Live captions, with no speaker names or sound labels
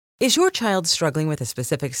Is your child struggling with a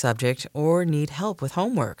specific subject or need help with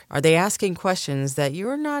homework? Are they asking questions that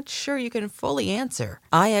you're not sure you can fully answer?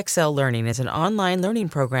 IXL Learning is an online learning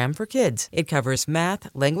program for kids. It covers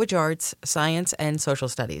math, language arts, science, and social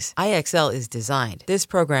studies. IXL is designed. This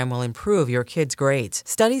program will improve your kids' grades.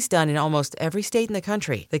 Studies done in almost every state in the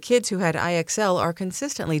country. The kids who had IXL are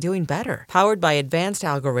consistently doing better. Powered by advanced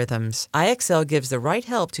algorithms, IXL gives the right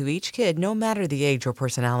help to each kid no matter the age or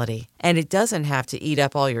personality. And it doesn't have to eat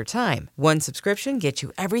up all your time. One subscription gets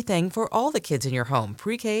you everything for all the kids in your home,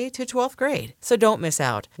 pre-K to 12th grade. So don't miss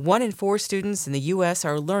out. 1 in 4 students in the U.S.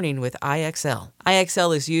 are learning with IXL.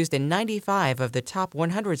 IXL is used in 95 of the top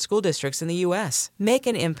 100 school districts in the U.S. Make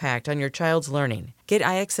an impact on your child's learning. Get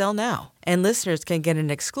IXL now. And listeners can get an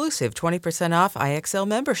exclusive 20% off IXL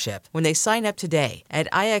membership when they sign up today at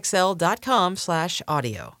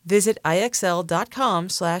IXL.com/audio. Visit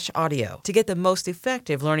IXL.com/audio to get the most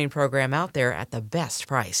effective learning program out there at the best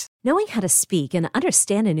price. Knowing how to speak and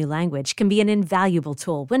understand a new language can be an invaluable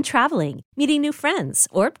tool when traveling, meeting new friends,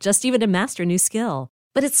 or just even to master a new skill.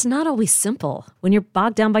 But it's not always simple when you're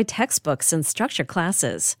bogged down by textbooks and structured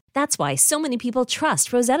classes. That's why so many people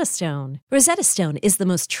trust Rosetta Stone. Rosetta Stone is the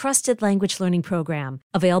most trusted language learning program,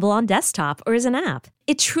 available on desktop or as an app.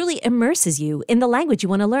 It truly immerses you in the language you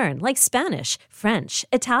want to learn, like Spanish, French,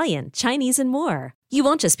 Italian, Chinese, and more. You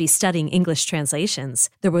won't just be studying English translations.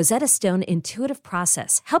 The Rosetta Stone intuitive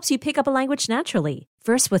process helps you pick up a language naturally,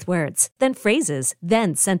 first with words, then phrases,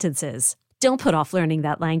 then sentences. Don't put off learning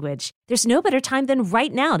that language. There's no better time than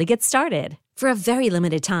right now to get started. For a very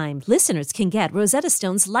limited time, listeners can get Rosetta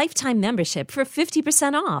Stone's lifetime membership for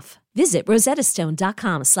 50% off. Visit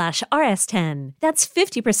rosettastone.com/rs10. That's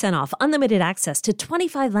 50% off unlimited access to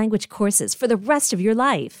 25 language courses for the rest of your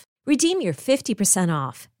life. Redeem your 50%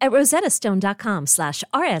 off at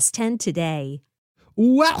rosettastone.com/rs10 today.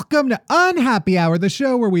 Welcome to Unhappy Hour, the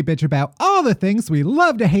show where we bitch about all the things we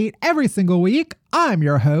love to hate every single week. I'm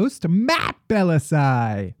your host, Matt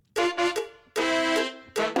Belisai.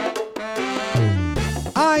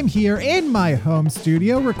 I'm here in my home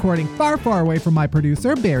studio recording far, far away from my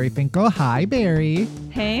producer, Barry Finkel. Hi, Barry.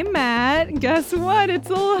 Hey, Matt. Guess what? It's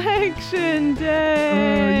Election Day.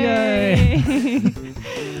 Oh, yay.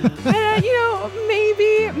 And,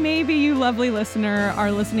 maybe you lovely listener are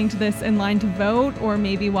listening to this in line to vote, or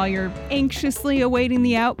maybe while you're anxiously awaiting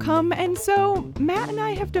the outcome. And so Matt and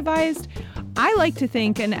I have devised, I like to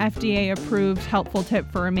think, an FDA-approved helpful tip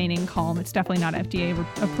for remaining calm. It's definitely not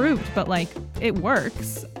FDA-approved, but, it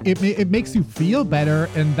works. It makes you feel better,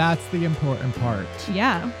 and that's the important part.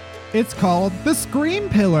 Yeah. It's called the Scream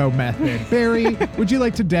Pillow Method. Barry, would you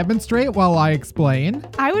like to demonstrate while I explain?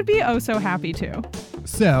 I would be oh so happy to.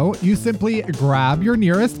 So, you simply grab your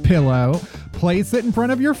nearest pillow, place it in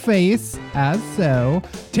front of your face, as so,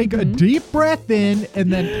 take a deep breath in,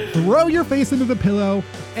 and then throw your face into the pillow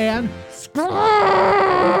and scream!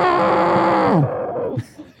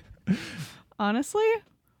 Honestly,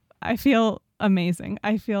 I feel amazing.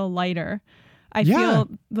 I feel lighter. I feel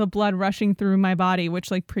the blood rushing through my body, which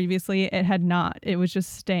previously it had not. It was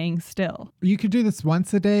just staying still. You could do this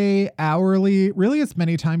once a day, hourly, really as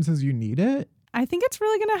many times as you need it. I think it's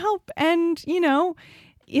really going to help. And,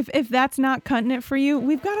 if that's not cutting it for you,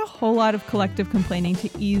 we've got a whole lot of collective complaining to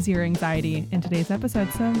ease your anxiety in today's episode.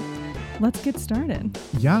 So let's get started.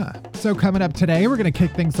 Yeah. So coming up today, we're going to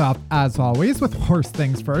kick things off, as always, with Worst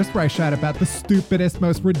Things First, where I shout about the stupidest,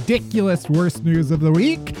 most ridiculous, worst news of the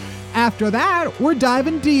week. After that, we're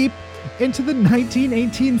diving deep into the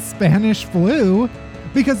 1918 Spanish flu.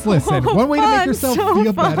 Because listen, one way to make yourself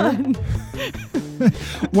feel better.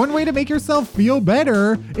 One way to make yourself feel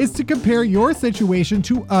better is to compare your situation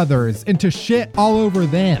to others and to shit all over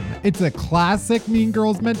them. It's a classic Mean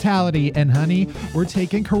Girls mentality. And honey, we're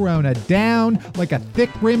taking Corona down like a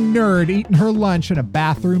thick-rimmed nerd eating her lunch in a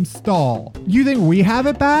bathroom stall. You think we have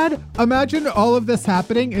it bad? Imagine all of this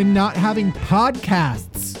happening and not having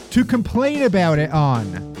podcasts to complain about it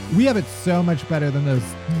on. We have it so much better than those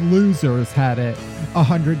losers had it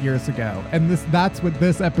 100 years ago. And that's what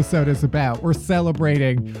this episode is about. We're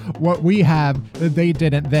celebrating what we have that they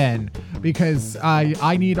didn't then, because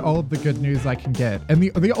I need all of the good news I can get. And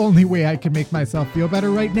the only way I can make myself feel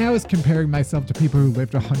better right now is comparing myself to people who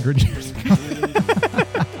lived 100 years ago.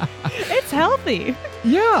 It's healthy.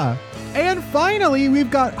 Yeah. And finally,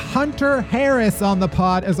 we've got Hunter Harris on the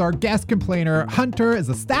pod as our guest complainer. Hunter is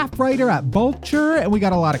a staff writer at Vulture, and we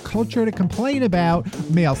got a lot of culture to complain about.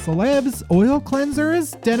 Male celebs, oil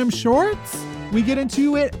cleansers, denim shorts. We get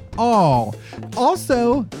into it all.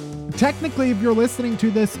 Also, technically, if you're listening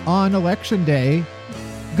to this on Election Day,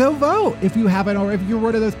 go vote if you haven't, or if you're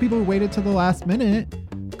one of those people who waited till the last minute.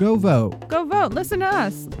 Go vote. Go vote. Listen to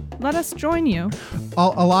us. Let us join you.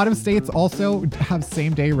 A lot of states also have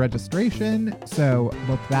same-day registration, so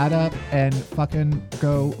look that up and fucking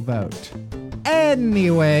go vote.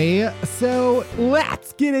 Anyway, so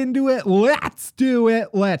let's get into it. Let's do it.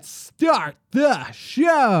 Let's start the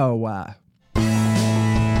show.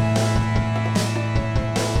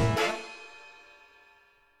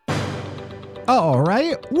 All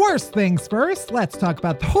right, worst things first. Let's talk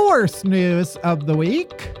about the horse news of the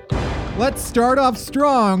week. Let's start off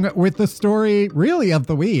strong with the story really of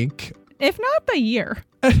the week. If not the year.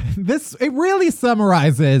 It really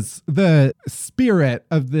summarizes the spirit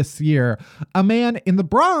of this year. A man in the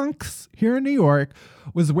Bronx here in New York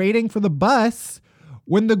was waiting for the bus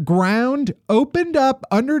when the ground opened up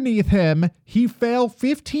underneath him. He fell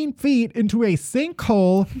 15 feet into a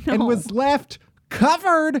sinkhole and was left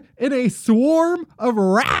covered in a swarm of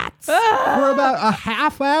rats for about a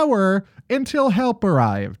half hour until help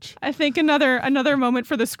arrived. I think another moment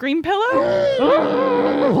for the scream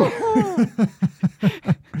pillow.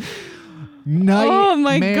 Nightmare. Oh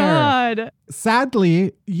my God.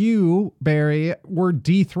 Sadly, you, Barry, were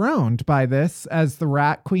dethroned by this as the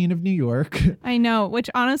rat queen of New York. I know, which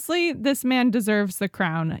honestly, this man deserves the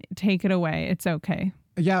crown. Take it away. It's okay.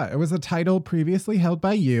 Yeah, it was a title previously held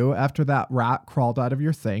by you after that rat crawled out of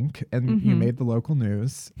your sink and you made the local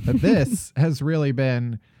news. But this has really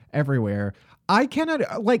been everywhere. I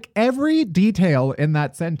cannot, like, every detail in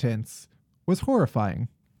that sentence was horrifying.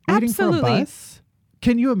 Waiting Absolutely. for a bus?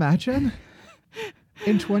 Can you imagine?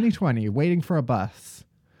 In 2020, waiting for a bus.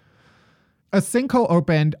 A sinkhole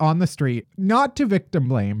opened on the street, not to victim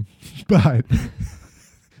blame, but...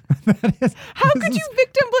 How could you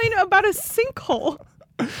victim blame about a sinkhole?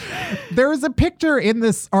 There was a picture in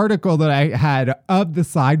this article that I had of the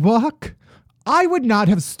sidewalk. I would not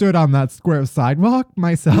have stood on that square sidewalk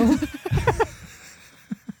myself.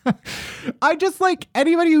 I just like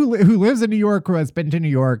anybody who lives in New York or has been to New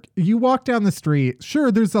York, you walk down the street.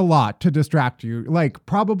 Sure, there's a lot to distract you. Like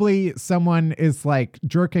probably someone is like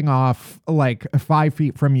jerking off like 5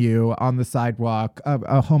 feet from you on the sidewalk.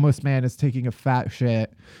 A homeless man is taking a fat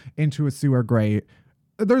shit into a sewer grate.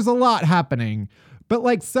 There's a lot happening. But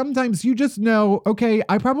like sometimes you just know, okay,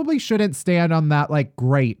 I probably shouldn't stand on that like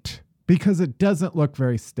grate because it doesn't look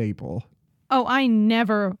very stable. Oh, I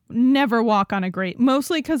never walk on a grate.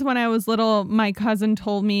 Mostly because when I was little, my cousin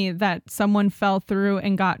told me that someone fell through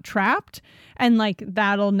and got trapped. And like,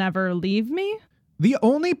 that'll never leave me. The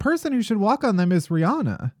only person who should walk on them is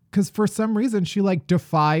Rihanna. Because for some reason, she like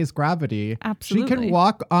defies gravity. Absolutely. She can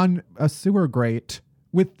walk on a sewer grate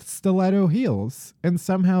with stiletto heels and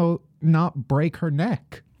somehow not break her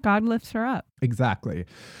neck. God lifts her up. Exactly.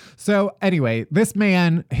 So anyway, this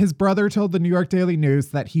man, his brother told the New York Daily News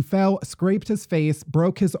that he fell, scraped his face,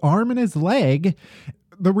 broke his arm and his leg.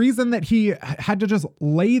 The reason that he had to just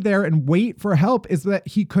lay there and wait for help is that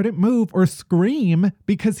he couldn't move or scream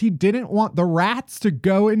because he didn't want the rats to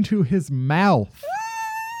go into his mouth.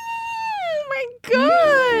 Oh my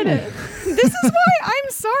God. This is why I'm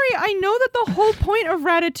sorry. I know that the whole point of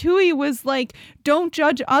Ratatouille was like, don't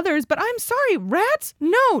judge others, but I'm sorry. Rats?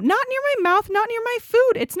 No, not near my mouth, not near my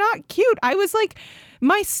food. It's not cute. I was like,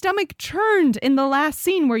 my stomach churned in the last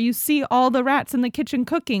scene where you see all the rats in the kitchen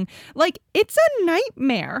cooking. Like, it's a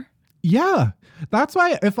nightmare. Yeah, that's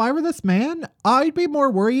why if I were this man, I'd be more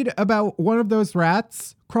worried about one of those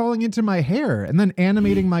rats crawling into my hair and then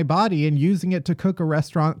animating my body and using it to cook a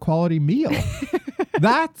restaurant quality meal.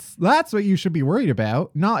 That's what you should be worried about,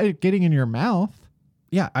 not it getting in your mouth.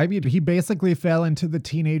 Yeah, I mean, he basically fell into the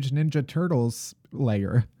Teenage Ninja Turtles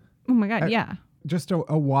layer. Oh my God, yeah. Just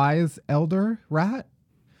a wise elder rat,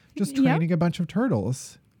 just training a bunch of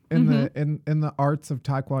turtles in the arts of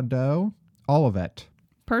Taekwondo, all of it.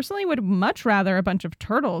 Personally, would much rather a bunch of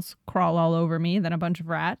turtles crawl all over me than a bunch of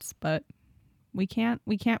rats, but we can't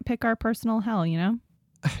pick our personal hell, you know?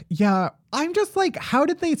 Yeah, I'm just like, how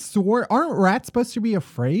did they soar? Aren't rats supposed to be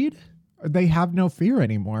afraid? They have no fear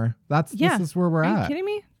anymore. This is where we're at. Are you kidding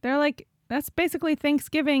me? They're like, that's basically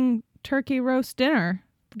Thanksgiving turkey roast dinner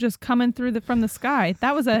just coming through from the sky.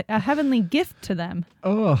 That was a heavenly gift to them.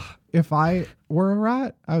 Ugh, if I were a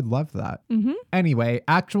rat, I would love that. Mm-hmm. Anyway,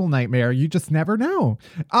 actual nightmare, you just never know.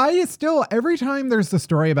 Every time there's a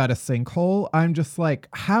story about a sinkhole, I'm just like,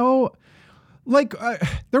 how... Like,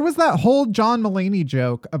 there was that whole John Mulaney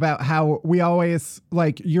joke about how we always,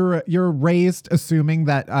 like, you're raised assuming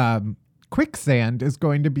that quicksand is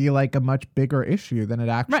going to be, like, a much bigger issue than it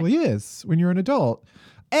actually is when you're an adult.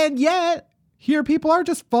 And yet, here people are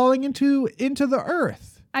just falling into the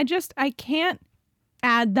earth. I can't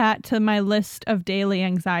add that to my list of daily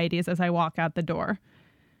anxieties as I walk out the door.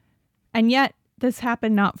 And yet, this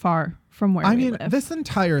happened not far from where we live. This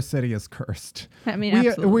entire city is cursed. I mean, we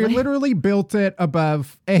absolutely. literally built it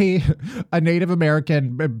above a Native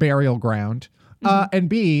American burial ground, and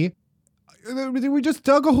B, we just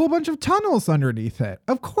dug a whole bunch of tunnels underneath it.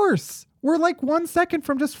 Of course, we're like 1 second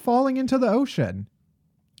from just falling into the ocean.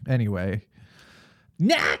 Anyway,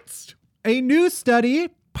 next, a new study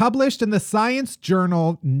published in the science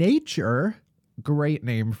journal Nature. Great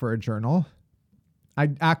name for a journal. I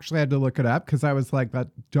actually had to look it up because I was like, that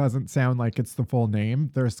doesn't sound like it's the full name.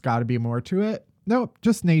 There's got to be more to it. Nope,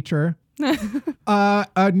 just Nature.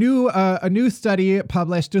 A new study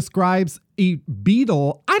published describes a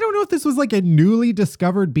beetle. I don't know if this was like a newly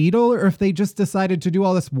discovered beetle or if they just decided to do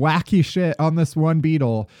all this wacky shit on this one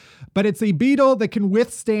beetle. But it's a beetle that can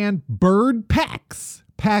withstand bird pecks.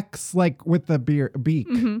 Pecks like with the beak,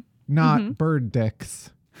 not bird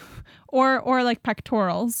dicks. Or like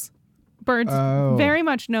pectorals. Birds very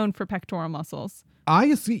much known for pectoral muscles.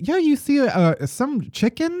 I see. Yeah, you see some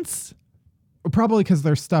chickens, probably because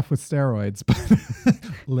they're stuffed with steroids, but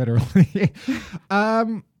literally.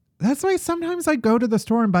 That's why sometimes I go to the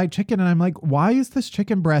store and buy chicken and I'm like, why is this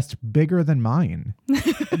chicken breast bigger than mine?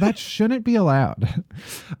 That shouldn't be allowed.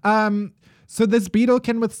 So this beetle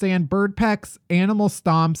can withstand bird pecks, animal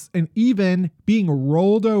stomps, and even being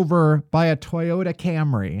rolled over by a Toyota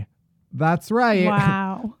Camry. That's right.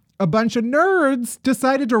 Wow. A bunch of nerds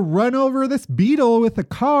decided to run over this beetle with a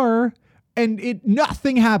car and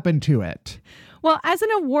nothing happened to it. Well, as an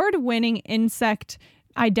award-winning insect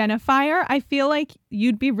identifier, I feel like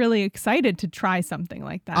you'd be really excited to try something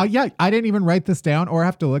like that. Yeah, I didn't even write this down or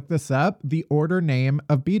have to look this up. The order name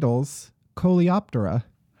of beetles, Coleoptera.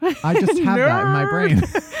 I just have that in my brain.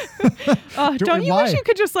 Don't you wish you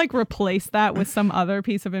could just like replace that with some other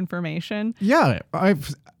piece of information? Yeah.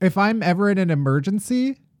 If I'm ever in an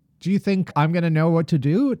emergency, do you think I'm going to know what to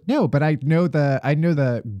do? No, but I know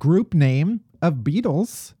the group name of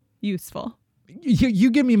beetles. Useful. You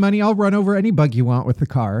give me money, I'll run over any bug you want with the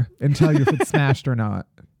car and tell you if it's smashed or not.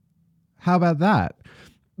 How about that?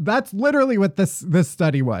 That's literally what this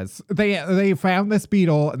study was. They found this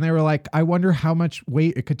beetle and they were like, I wonder how much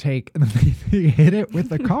weight it could take. And then they hit it with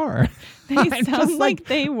the car. They sound like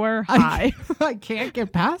they were high. I can't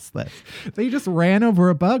get past this. They just ran over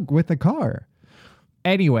a bug with the car.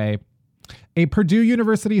 Anyway, a Purdue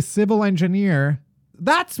University civil engineer.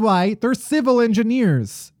 That's why they're civil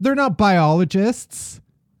engineers. They're not biologists.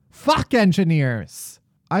 Fuck engineers.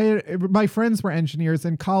 My friends were engineers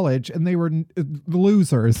in college and they were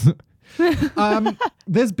losers.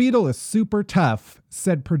 This beetle is super tough,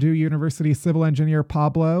 said Purdue University civil engineer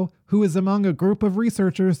Pablo, who is among a group of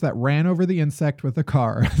researchers that ran over the insect with a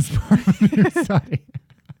car as part of a new study.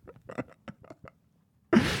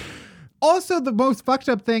 Also, the most fucked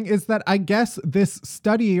up thing is that I guess this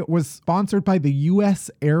study was sponsored by the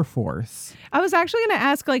U.S. Air Force. I was actually going to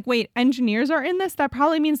ask, like, wait, engineers are in this? That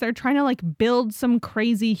probably means they're trying to, like, build some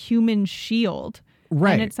crazy human shield.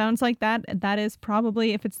 Right. And it sounds like that is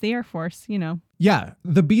probably, if it's the Air Force, you know. Yeah.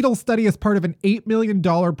 The beetle study is part of an $8 million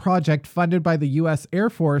project funded by the U.S.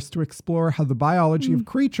 Air Force to explore how the biology of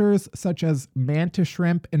creatures such as mantis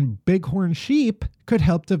shrimp and bighorn sheep could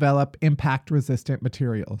help develop impact-resistant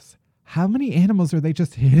materials. How many animals are they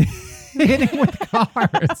just hitting with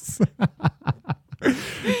cars?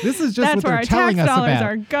 This is just what they're telling us about. That's where our tax dollars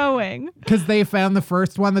are going. Because they found the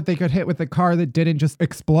first one that they could hit with a car that didn't just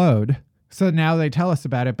explode. So now they tell us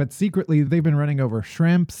about it. But secretly, they've been running over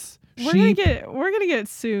shrimps, sheep. We're gonna get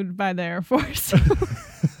sued by the Air Force.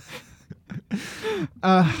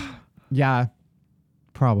 Yeah,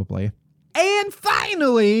 probably. And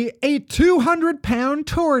finally, a 200-pound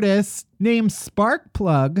tortoise named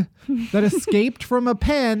Sparkplug that escaped from a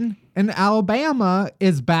pen in Alabama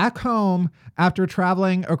is back home after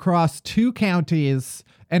traveling across 2 counties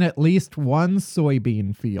and at least 1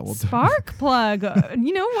 soybean field. Sparkplug.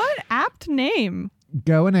 You know what? Apt name.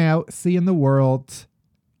 Going out, seeing the world,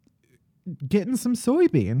 getting some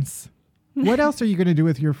soybeans. What else are you going to do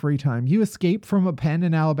with your free time? You escape from a pen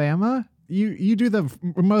in Alabama? You do the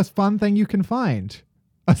most fun thing you can find,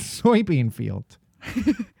 a soybean field.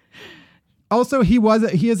 Also, he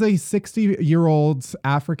is a 60-year-old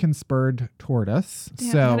African spurred tortoise.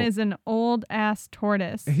 Damn, so that is an old ass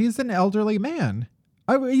tortoise. He's an elderly man.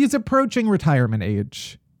 He's approaching retirement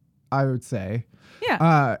age, I would say.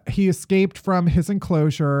 Yeah. He escaped from his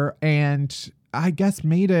enclosure and I guess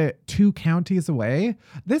made it 2 counties away.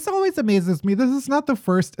 This always amazes me. This is not the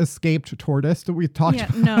first escaped tortoise that we've talked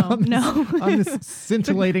about on this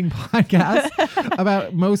scintillating podcast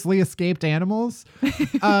about mostly escaped animals.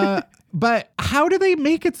 But how do they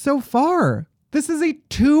make it so far? This is a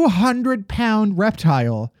 200-pound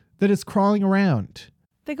reptile that is crawling around.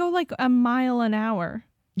 They go like a mile an hour.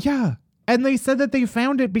 Yeah. And they said that they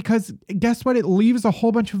found it because guess what? It leaves a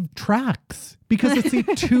whole bunch of tracks because it's a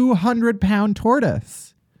 200-pound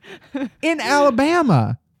tortoise in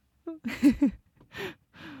Alabama.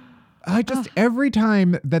 Every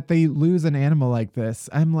time that they lose an animal like this,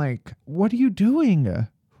 I'm like, what are you doing?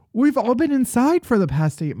 We've all been inside for the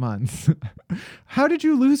past 8 months. How did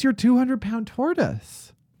you lose your 200-pound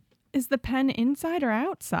tortoise? Is the pen inside or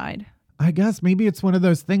outside? I guess maybe it's one of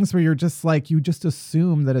those things where you're just like, you just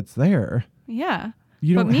assume that it's there. Yeah.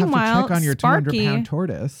 You don't have to check on your Sparky, 200-pound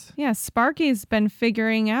tortoise. Yeah, Sparky's been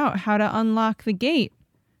figuring out how to unlock the gate.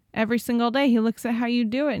 Every single day he looks at how you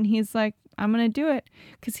do it and he's like, I'm going to do it.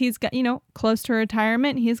 Because he's got, close to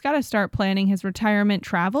retirement. He's got to start planning his retirement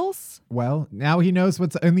travels. Well, now he knows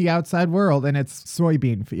what's in the outside world, and it's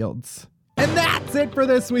soybean fields. And that's it for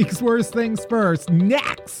this week's Worst Things First.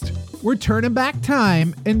 Next, we're turning back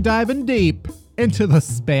time and diving deep into the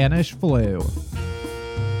Spanish flu.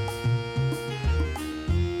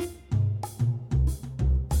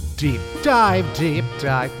 Deep dive, deep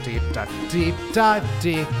dive, deep dive, deep dive,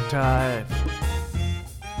 deep dive.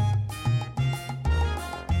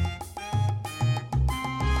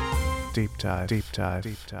 Deep dive, deep dive,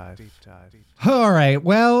 deep dive, deep dive, deep dive. All right,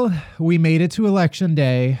 well, we made it to Election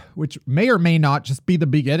Day, which may or may not just be the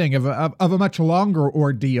beginning of a much longer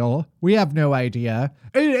ordeal. We have no idea.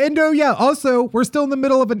 And oh yeah, also, we're still in the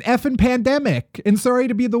middle of an effing pandemic. And sorry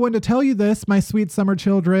to be the one to tell you this, my sweet summer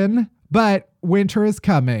children, but winter is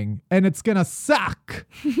coming and it's gonna suck.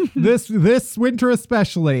 this winter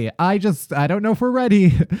especially. I don't know if we're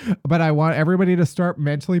ready, but I want everybody to start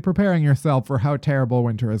mentally preparing yourself for how terrible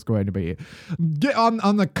winter is going to be.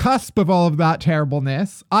 On the cusp of all of that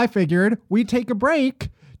terribleness, I figured we'd take a break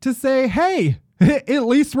to say, hey, at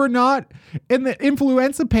least we're not in the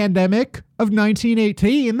influenza pandemic of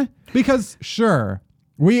 1918, because sure,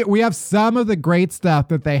 we have some of the great stuff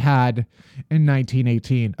that they had in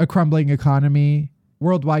 1918. A crumbling economy,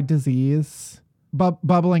 worldwide disease,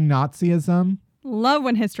 bubbling Nazism. Love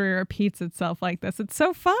when history repeats itself like this. It's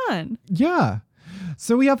so fun. Yeah.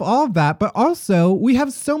 So we have all of that, but also we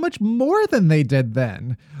have so much more than they did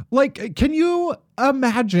then. Like, can you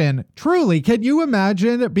imagine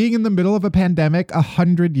being in the middle of a pandemic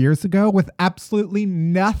 100 years ago with absolutely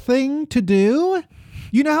nothing to do?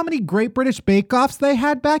 You know how many Great British Bake Offs they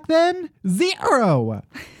had back then? 0.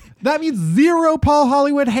 That means 0 Paul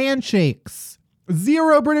Hollywood handshakes.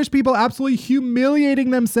 0 British people absolutely humiliating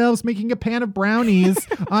themselves making a pan of brownies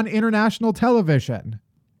on international television.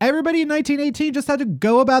 Everybody in 1918 just had to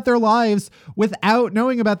go about their lives without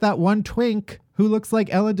knowing about that one twink who looks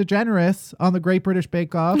like Ellen DeGeneres on the Great British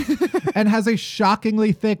Bake Off and has a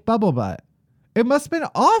shockingly thick bubble butt. It must have been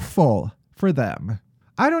awful for them.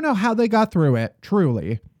 I don't know how they got through it,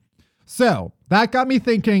 truly. So that got me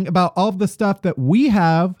thinking about all of the stuff that we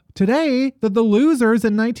have today that the losers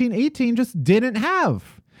in 1918 just didn't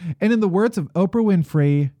have. And in the words of Oprah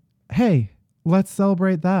Winfrey, hey, let's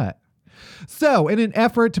celebrate that. So in an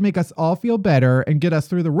effort to make us all feel better and get us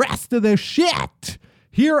through the rest of this shit,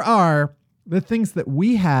 here are the things that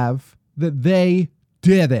we have that they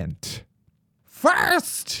didn't.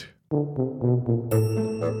 First,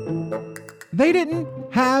 they didn't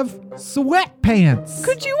have sweatpants.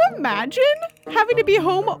 Could you imagine having to be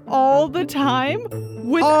home all the time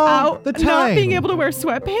without not being able to wear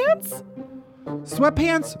sweatpants?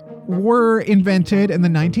 Sweatpants were invented in the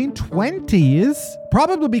 1920s,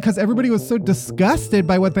 probably because everybody was so disgusted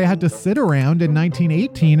by what they had to sit around in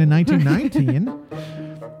 1918 and 1919.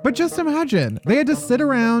 But just imagine, they had to sit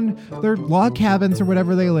around their log cabins or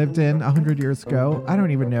whatever they lived in 100 years ago. I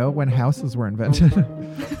don't even know when houses were invented.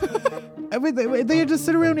 I mean, they had to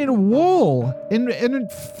sit around in wool, in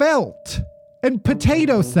felt, and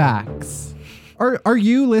potato sacks. Are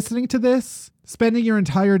you listening to this? Spending your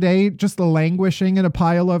entire day just languishing in a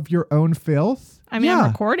pile of your own filth? I mean, I'm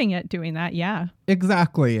recording it doing that, yeah.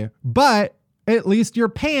 Exactly. But at least your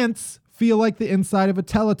pants feel like the inside of a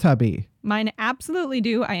Teletubby. Mine absolutely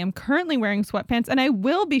do. I am currently wearing sweatpants, and I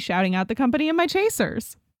will be shouting out the company in my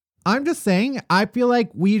chasers. I'm just saying, I feel like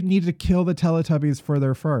we need to kill the Teletubbies for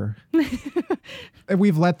their fur.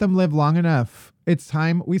 We've let them live long enough. It's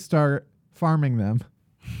time we start farming them.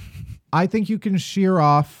 I think you can shear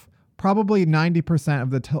off probably 90% of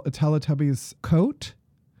the Teletubbies' coat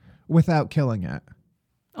without killing it.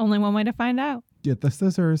 Only one way to find out. Get the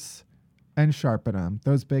scissors and sharpen them.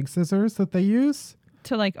 Those big scissors that they use.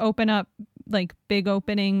 To like open up like big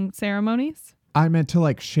opening ceremonies? I meant to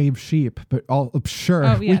like shave sheep, but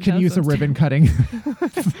we can use a ribbon cutting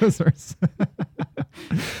scissors.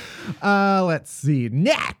 Let's see.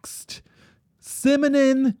 Next,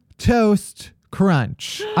 cinnamon toast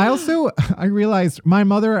crunch. I realized my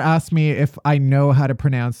mother asked me if I know how to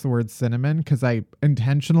pronounce the word cinnamon because I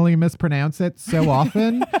intentionally mispronounce it so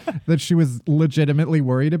often that she was legitimately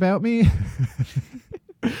worried about me.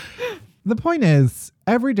 The point is,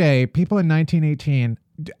 every day, people in 1918,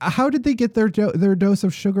 how did they get their dose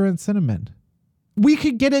of sugar and cinnamon? We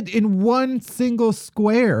could get it in one single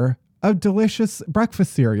square of delicious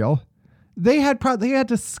breakfast cereal. They had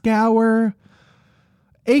to scour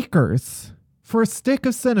acres for a stick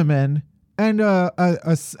of cinnamon and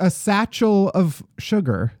a satchel of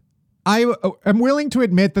sugar. I am willing to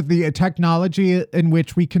admit that the technology in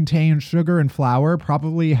which we contain sugar and flour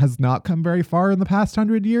probably has not come very far in the past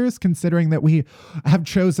 100 years, considering that we have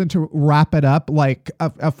chosen to wrap it up like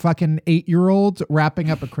a fucking 8-year-old wrapping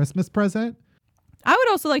up a Christmas present. I would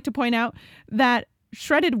also like to point out that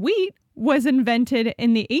shredded wheat was invented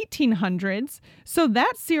in the 1800s, so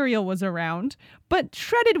that cereal was around. But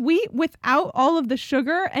shredded wheat without all of the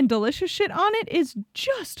sugar and delicious shit on it is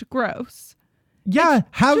just gross. Yeah,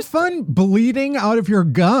 have fun bleeding out of your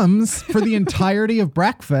gums for the entirety of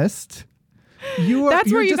breakfast.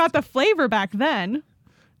 That's where you got the flavor back then.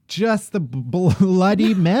 Just the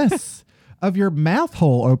bloody mess of your mouth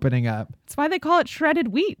hole opening up. That's why they call it shredded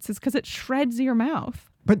wheats. It's because it shreds your mouth.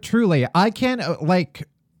 But truly, I can't,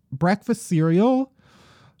 breakfast cereal,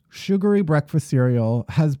 sugary breakfast cereal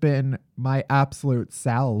has been my absolute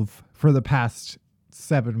salve for the past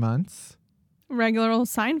 7 months. Regular old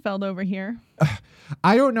Seinfeld over here.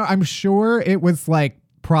 I don't know. I'm sure it was like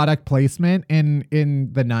product placement in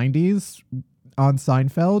the 90s on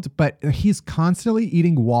Seinfeld, but he's constantly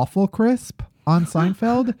eating Waffle Crisp on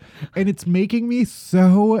Seinfeld, and it's making me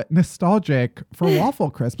so nostalgic for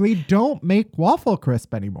Waffle Crisp. They don't make Waffle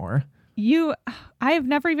Crisp anymore. I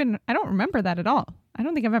don't remember that at all. I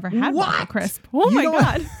don't think I've ever had What? Waffle Crisp. Oh my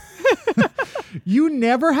God. You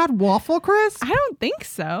never had Waffle Crisp? I don't think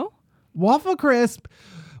so. Waffle Crisp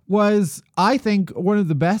was, I think, one of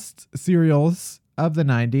the best cereals of the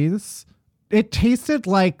 90s. It tasted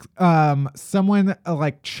like someone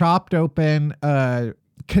chopped open a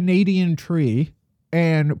Canadian tree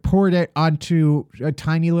and poured it onto a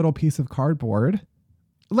tiny little piece of cardboard.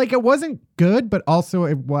 It wasn't good, but also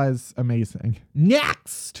it was amazing.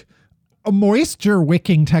 Next, a moisture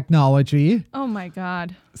wicking technology. Oh my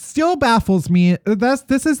God. Still baffles me.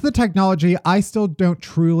 This is the technology. I still don't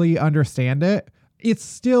truly understand it. It's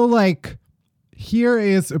still here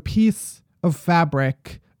is a piece of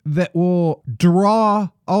fabric that will draw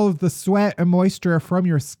all of the sweat and moisture from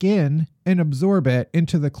your skin and absorb it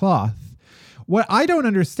into the cloth. What I don't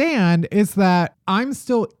understand is that I'm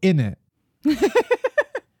still in it.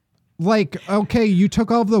 Okay, you took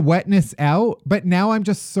all of the wetness out, but now I'm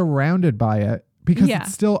just surrounded by it because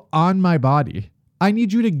it's still on my body. I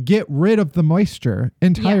need you to get rid of the moisture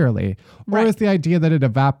entirely. Yeah. Or is the idea that it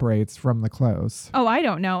evaporates from the clothes? Oh, I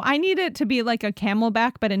don't know. I need it to be like a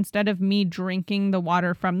Camelback, but instead of me drinking the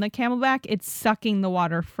water from the Camelback, it's sucking the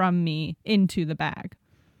water from me into the bag.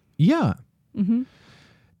 Yeah. Mm-hmm.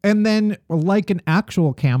 And then, like an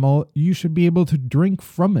actual camel, you should be able to drink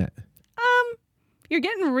from it. You're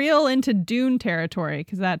getting real into Dune territory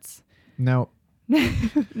because that's... No.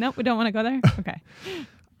 Nope, we don't want to go there? Okay.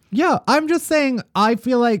 Yeah, I'm just saying, I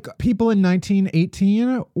feel like people in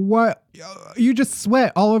 1918, you just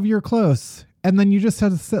sweat all over your clothes and then you just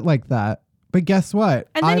have to sit like that. But guess what?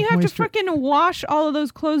 And then you have to freaking wash all of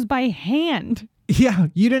those clothes by hand. Yeah,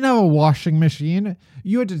 you didn't have a washing machine.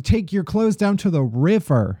 You had to take your clothes down to the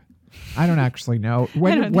river. I don't actually know.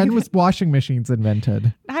 When was washing machines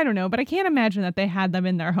invented? I don't know, but I can't imagine that they had them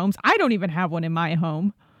in their homes. I don't even have one in my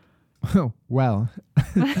home. Oh, well.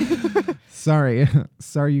 Sorry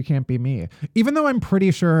you can't be me. Even though I'm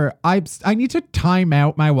pretty sure I need to time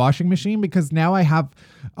out my washing machine because now I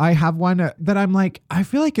have one that I'm like, I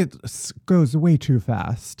feel like it goes way too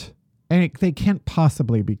fast and they can't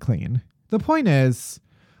possibly be clean. The point is,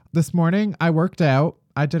 this morning I worked out.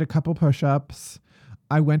 I did a couple push-ups.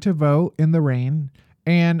 I went to vote in the rain,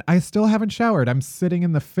 and I still haven't showered. I'm sitting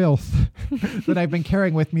in the filth that I've been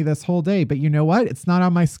carrying with me this whole day. But you know what? It's not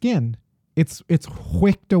on my skin. It's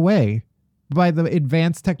whicked away by the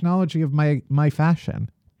advanced technology of my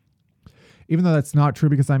fashion. Even though that's not true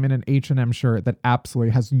because I'm in an H&M shirt that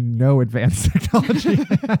absolutely has no advanced technology.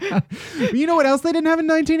 But you know what else they didn't have in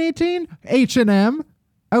 1918? H&M.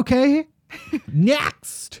 Okay.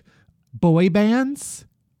 Next. Boy bands.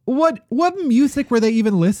 What music were they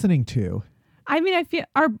even listening to? I mean, I feel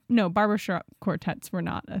barbershop quartets were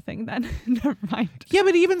not a thing then. Never mind. Yeah,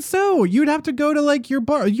 but even so, you'd have to go to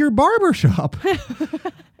your barbershop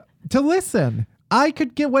to listen. I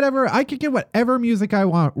could get whatever music I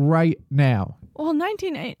want right now. Well,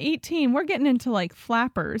 1918, we're getting into like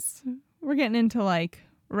flappers. We're getting into like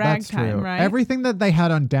ragtime, right? Everything that they had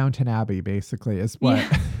on Downton Abbey basically is what.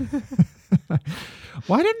 Yeah.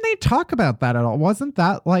 Why didn't they talk about that at all? Wasn't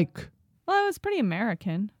that like... Well, it was pretty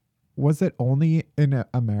American. Was it only in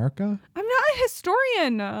America? I'm not a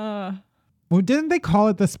historian. Well, didn't they call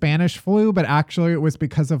it the Spanish flu, but actually it was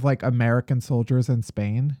because of like American soldiers in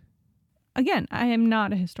Spain? Again, I am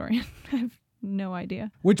not a historian. I have no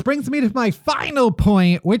idea. Which brings me to my final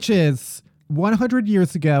point, which is 100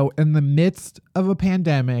 years ago, in the midst of a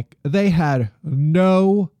pandemic, they had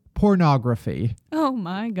no pornography. Oh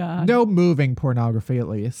my God. No moving pornography, at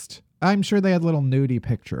least. I'm sure they had little nudie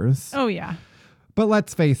pictures. Oh, yeah. But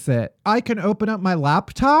let's face it, I can open up my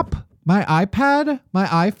laptop, my iPad, my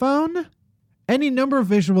iPhone, any number of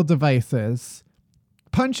visual devices,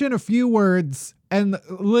 punch in a few words, and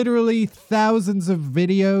literally thousands of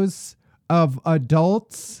videos of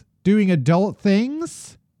adults doing adult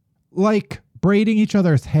things, like braiding each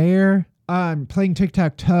other's hair, playing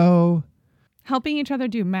tic-tac-toe, helping each other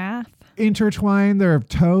do math, intertwine their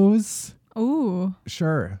toes. Ooh.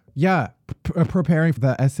 Sure. Yeah. Preparing for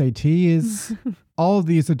the SATs, all of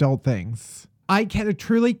these adult things. I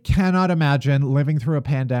truly cannot imagine living through a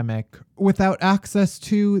pandemic without access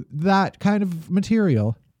to that kind of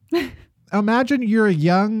material. Imagine you're a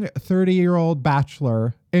young 30-year-old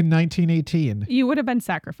bachelor in 1918. You would have been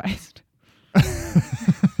sacrificed.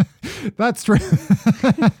 That's true.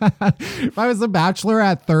 If I was a bachelor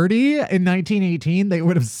at 30 in 1918, they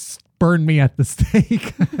would have burned me at the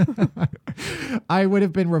stake. I would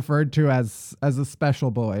have been referred to as a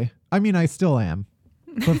special boy. I mean, I still am,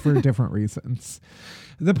 but for different reasons.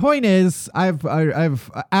 The point is, I've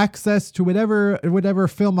access to whatever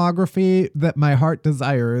filmography that my heart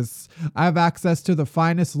desires. I have access to the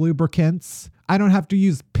finest lubricants. I don't have to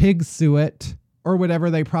use pig suet or whatever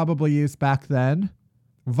they probably used back then.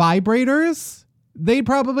 Vibrators? They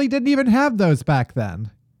probably didn't even have those back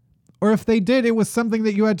then. Or if they did, it was something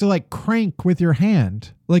that you had to like crank with your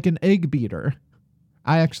hand, like an egg beater.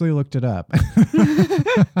 I actually looked it up.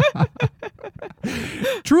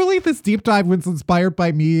 Truly, this deep dive was inspired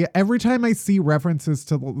by me. Every time I see references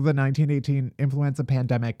to the 1918 influenza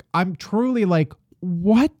pandemic, I'm truly like,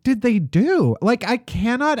 what did they do? Like, I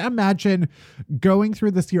cannot imagine going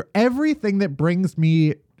through this year. Everything that brings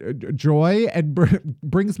me joy and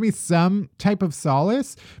brings me some type of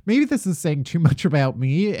solace. Maybe this is saying too much about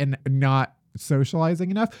me and not socializing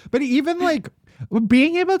enough, but even like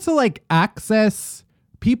being able to like access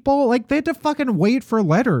people, like they had to fucking wait for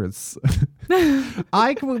letters.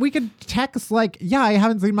 We could text like, yeah, I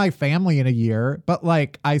haven't seen my family in a year, but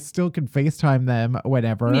like I still can FaceTime them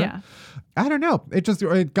whenever. Yeah. I don't know.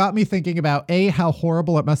 It got me thinking about A, how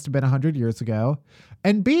horrible it must have been 100 years ago.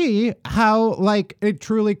 And B, how like it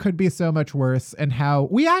truly could be so much worse, and how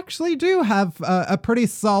we actually do have a pretty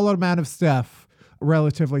solid amount of stuff,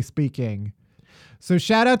 relatively speaking. So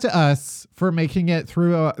shout out to us for making it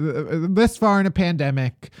through this far in a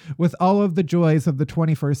pandemic with all of the joys of the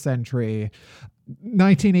 21st century.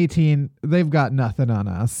 1918, they've got nothing on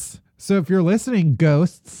us. So if you're listening,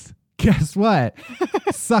 ghosts, guess what?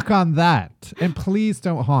 Suck on that. And please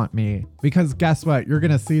don't haunt me, because guess what? You're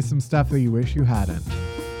going to see some stuff that you wish you hadn't.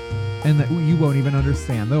 And that you won't even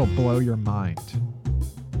understand. That'll blow your mind.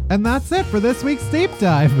 And that's it for this week's Deep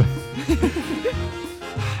Dive.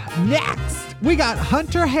 Next, we got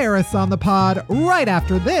Hunter Harris on the pod right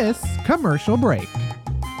after this commercial break.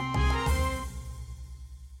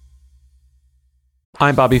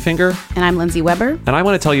 I'm Bobby Finger. And I'm Lindsay Weber. And I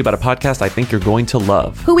want to tell you about a podcast I think you're going to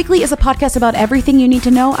love. Who Weekly is a podcast about everything you need to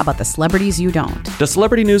know about the celebrities you don't. Does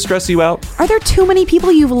celebrity news stress you out? Are there too many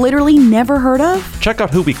people you've literally never heard of? Check out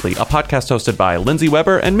Who Weekly, a podcast hosted by Lindsay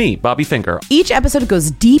Weber and me, Bobby Finger. Each episode goes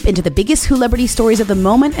deep into the biggest celebrity stories of the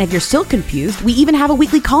moment, and if you're still confused, we even have a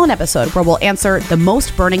weekly call-in episode where we'll answer the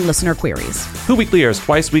most burning listener queries. Who Weekly airs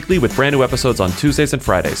twice weekly with brand new episodes on Tuesdays and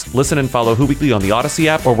Fridays. Listen and follow Who Weekly on the Odyssey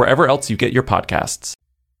app or wherever else you get your podcasts.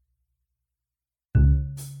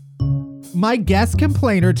 My guest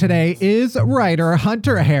complainer today is writer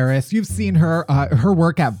Hunter Harris. You've seen her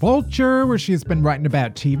work at Vulture, where she's been writing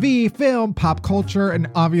about TV, film, pop culture, and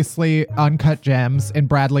obviously Uncut Gems and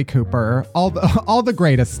Bradley Cooper. All the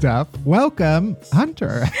greatest stuff. Welcome,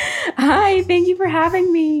 Hunter. Hi, thank you for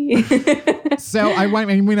having me. So I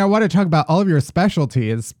want to talk about all of your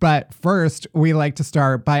specialties, but first we like to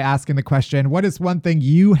start by asking the question, what is one thing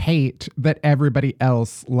you hate that everybody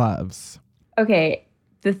else loves? Okay.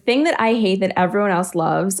 The thing that I hate that everyone else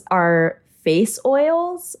loves are face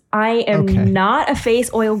oils. I am not a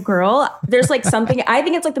face oil girl. There's like something, I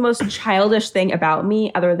think it's like the most childish thing about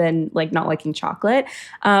me other than like not liking chocolate.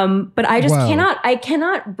 But I just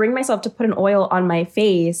cannot bring myself to put an oil on my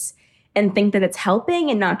face and think that it's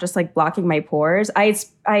helping and not just like blocking my pores. I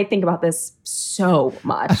think about this so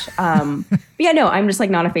much. But yeah, no, I'm just like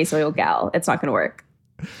not a face oil gal. It's not going to work.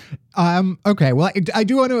 Okay. Well, I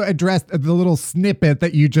do want to address the little snippet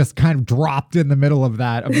that you just kind of dropped in the middle of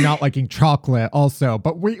that of not liking chocolate also,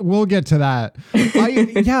 but we'll get to that.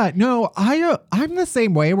 I'm the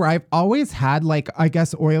same way where I've always had like, I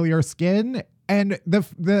guess, oilier skin, and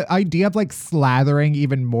the idea of like slathering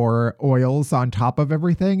even more oils on top of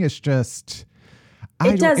everything is just,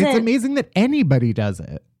 it's amazing that anybody does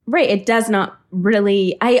it. Right. It does not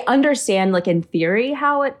really. I understand like in theory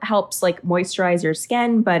how it helps like moisturize your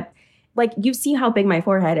skin, but like you see how big my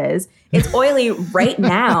forehead is. It's oily right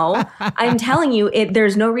now. I'm telling you,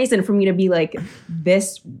 there's no reason for me to be like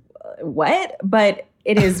this wet, but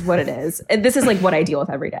it is what it is. And this is like what I deal with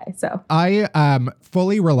every day. So I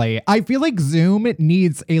fully relate. I feel like Zoom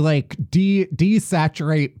needs a like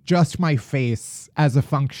desaturate just my face as a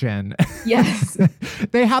function. Yes.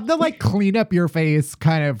 They have the like clean up your face,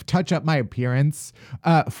 kind of touch up my appearance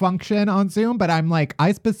function on Zoom, but I'm like,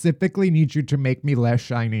 I specifically need you to make me less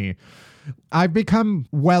shiny. I've become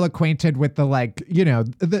well acquainted with the like, you know,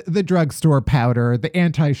 the drugstore powder, the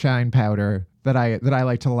anti-shine powder that I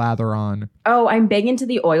like to lather on. Oh, I'm big into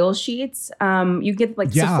the oil sheets. You get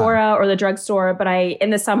like Sephora or the drugstore, but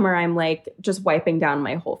in the summer I'm like just wiping down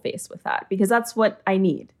my whole face with that because that's what I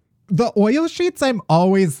need. The oil sheets, I'm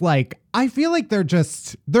always like, I feel like they're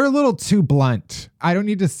a little too blunt. I don't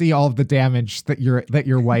need to see all of the damage that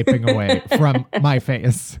you're wiping away from my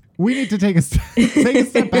face. We need to take a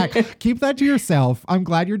step back. Keep that to yourself. I'm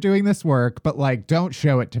glad you're doing this work, but like, don't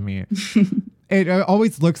show it to me. It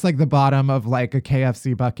always looks like the bottom of like a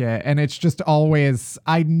KFC bucket. And it's just always,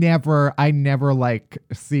 I never like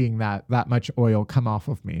seeing that much oil come off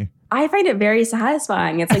of me. I find it very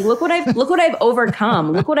satisfying. It's like, look what I've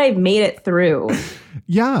overcome. Look what I've made it through.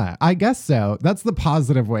 Yeah, I guess so. That's the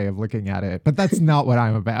positive way of looking at it, but that's not what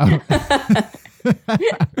I'm about.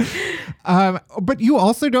 But you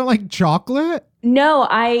also don't like chocolate? No,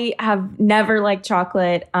 I have never liked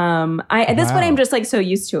chocolate. At this point, I'm just like so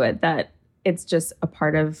used to it that it's just a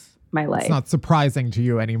part of my life. It's not surprising to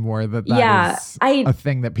you anymore that is a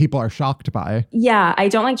thing that people are shocked by. Yeah, I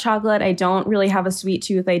don't like chocolate. I don't really have a sweet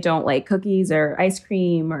tooth. I don't like cookies or ice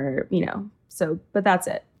cream or, but that's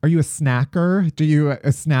it. Are you a snacker? Do you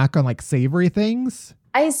snack on like savory things?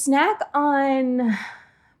 I snack on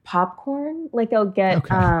popcorn. Like I'll get,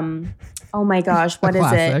 oh my gosh, what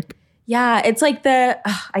is it? Yeah, it's like I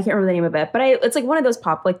can't remember the name of it, but it's like one of those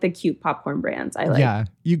the cute popcorn brands I like. Yeah,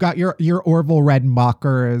 you got your Orville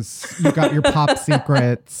Redenbachers, you got your Pop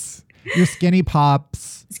Secrets, your Skinny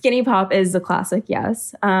Pops. Skinny Pop is the classic,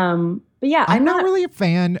 yes. But yeah, I'm not really a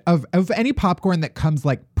fan of any popcorn that comes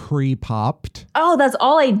like pre-popped. Oh, that's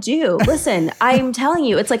all I do. Listen, I'm telling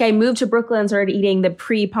you, it's like I moved to Brooklyn and started eating the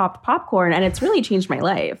pre-popped popcorn, and it's really changed my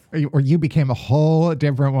life. Or you became a whole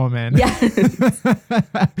different woman. Yes.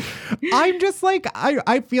 I'm just like,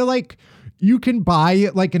 I feel like you can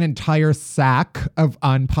buy like an entire sack of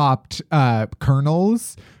unpopped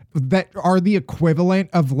kernels that are the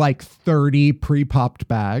equivalent of like 30 pre-popped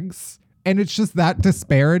bags. And it's just that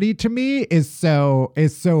disparity to me is so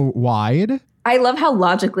wide. I love how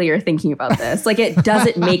logically you're thinking about this. Like it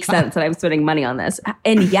doesn't make sense that I'm spending money on this.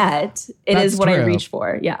 And yet it is what I reach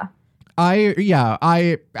for. Yeah. I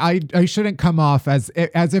shouldn't come off as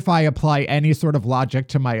if I apply any sort of logic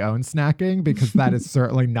to my own snacking, because that is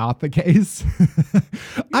certainly not the case.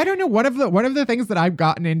 I don't know. One of the things that I've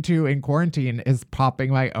gotten into in quarantine is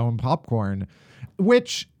popping my own popcorn,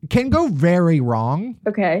 which can go very wrong.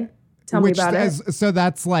 Okay. Tell me about it. So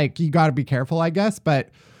that's like, you got to be careful, I guess. But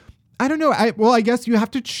I don't know. I guess you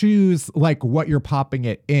have to choose like what you're popping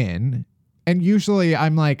it in. And usually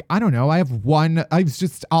I'm like, I don't know. I've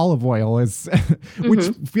just olive oil is, which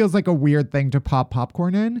feels like a weird thing to pop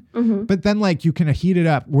popcorn in. Mm-hmm. But then like you can heat it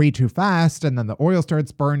up way too fast, and then the oil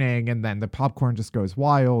starts burning, and then the popcorn just goes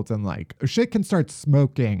wild, and like shit can start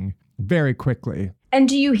smoking very quickly. And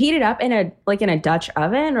do you heat it up in a Dutch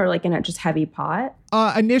oven or like in a just heavy pot?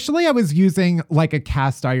 Initially I was using like a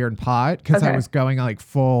cast iron pot because I was going like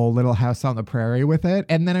full Little House on the Prairie with it.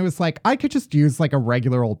 And then I was like, I could just use like a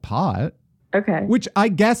regular old pot. Okay. Which I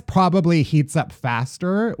guess probably heats up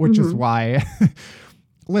faster, which is why,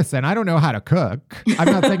 listen, I don't know how to cook. I'm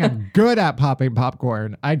not saying I'm good at popping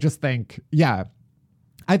popcorn. I just think,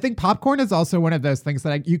 I think popcorn is also one of those things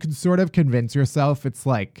that you can sort of convince yourself it's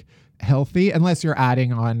like healthy, unless you're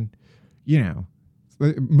adding on,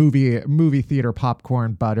 movie theater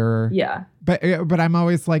popcorn butter. Yeah. But I'm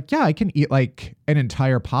always like, yeah, I can eat like an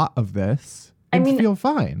entire pot of this and feel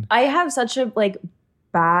fine. I have such a like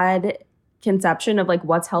bad conception of like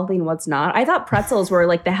what's healthy and what's not. I thought pretzels were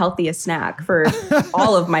like the healthiest snack for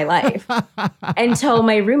all of my life until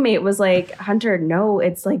my roommate was like, Hunter, no,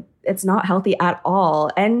 it's not healthy at all.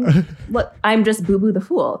 And look, I'm just Boo-Boo the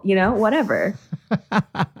Fool, whatever.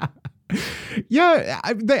 Yeah,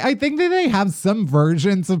 I think that they have some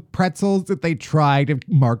versions of pretzels that they try to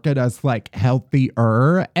market as like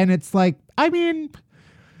healthier. And it's like, I mean,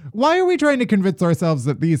 why are we trying to convince ourselves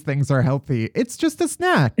that these things are healthy? It's just a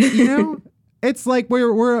snack, It's like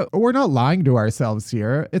we're not lying to ourselves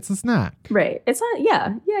here. It's a snack. Right. It's not,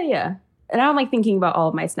 yeah. And I don't like thinking about all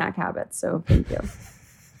of my snack habits, so thank you.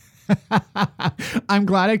 I'm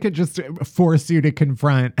glad I could just force you to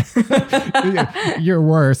confront your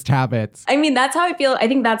worst habits. I mean, that's how I feel. I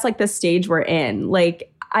think that's like the stage we're in.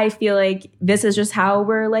 Like, I feel like this is just how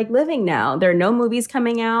we're like living now. There are no movies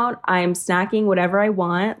coming out. I'm snacking whatever I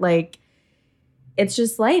want. Like, it's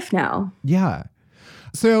just life now. Yeah.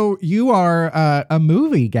 So you are a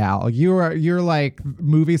movie gal. You're like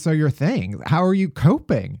movies are your thing. How are you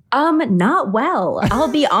coping? Not well.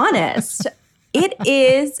 I'll be honest. It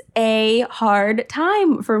is a hard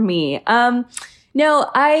time for me.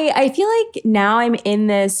 No, I feel like now I'm in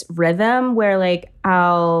this rhythm where like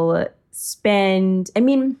I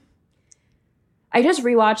just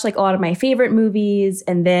rewatch like a lot of my favorite movies,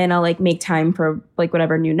 and then I'll like make time for like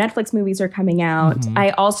whatever new Netflix movies are coming out. Mm-hmm. I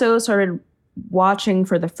also started watching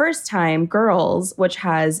for the first time Girls, which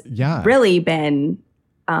has really been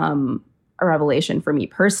a revelation for me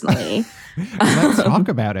personally. Let's talk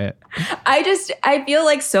about it. I feel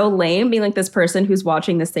like so lame being like this person who's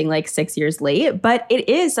watching this thing like 6 years late, but it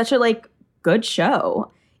is such a like good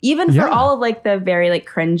show. Even for all of like the very like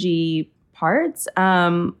cringy parts.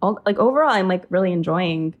 Like overall, I'm like really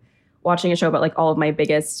enjoying watching a show about like all of my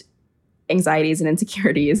biggest anxieties and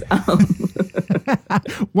insecurities.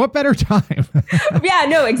 What better time? Yeah,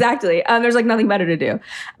 no, exactly. There's like nothing better to do.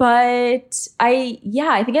 But I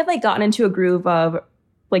think I've like gotten into a groove of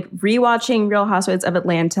like rewatching Real Housewives of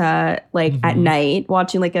Atlanta like at night,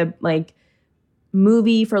 watching like a like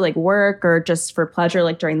movie for like work or just for pleasure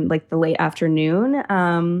like during like the late afternoon.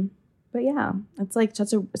 But yeah, it's like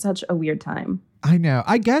such a weird time. I know.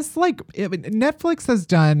 I guess like Netflix has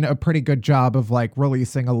done a pretty good job of like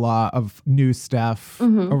releasing a lot of new stuff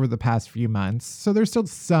over the past few months. So there's still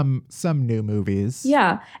some new movies.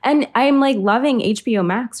 Yeah. And I'm like loving HBO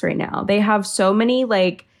Max right now. They have so many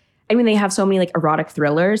like erotic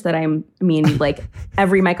thrillers that like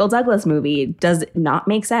every Michael Douglas movie does not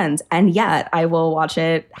make sense. And yet I will watch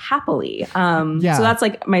it happily. So that's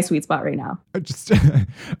like my sweet spot right now. Just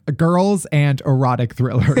girls and erotic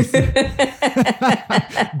thrillers.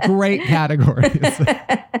 Great categories.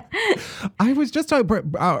 I was just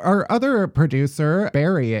our other producer,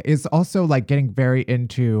 Barry, is also like getting very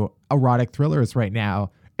into erotic thrillers right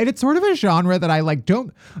now. And it's sort of a genre that I like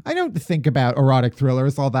don't think about erotic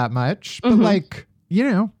thrillers all that much, but like,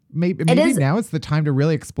 maybe now is the time to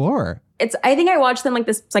really explore. I think I watch them like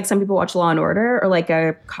this, like some people watch Law and Order or like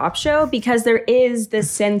a cop show, because there is this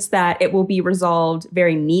sense that it will be resolved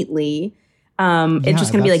very neatly. It's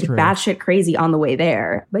just going to be like batshit crazy on the way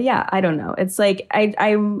there. But yeah, I don't know. It's like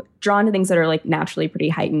I'm drawn to things that are like naturally pretty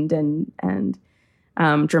heightened and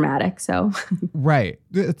dramatic. So right,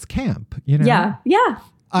 it's camp, Yeah.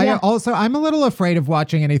 I'm a little afraid of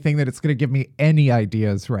watching anything that it's going to give me any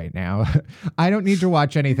ideas right now. I don't need to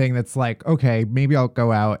watch anything that's like, okay, maybe I'll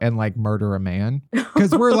go out and like murder a man,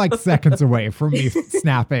 because we're like seconds away from me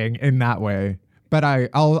snapping in that way. But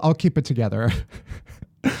I'll keep it together.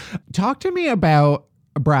 Talk to me about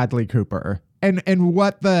Bradley Cooper and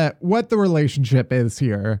what the relationship is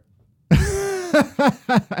here. For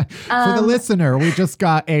the listener, we just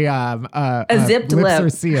got a zipped lips lip. are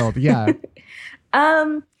sealed. Yeah.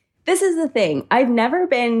 This is the thing. I've never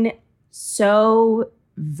been so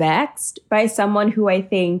vexed by someone who I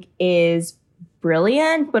think is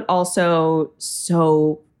brilliant, but also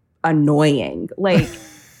so annoying. Like,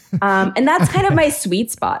 and that's kind of my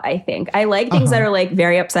sweet spot, I think. I like things that are like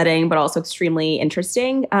very upsetting, but also extremely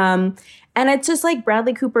interesting. And it's just like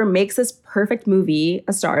Bradley Cooper makes this perfect movie,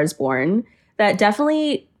 A Star is Born, that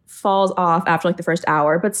definitely falls off after like the first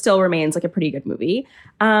hour, but still remains like a pretty good movie.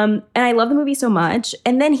 And I love the movie so much.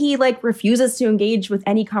 And then he like refuses to engage with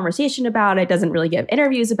any conversation about it, doesn't really give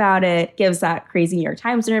interviews about it, gives that crazy New York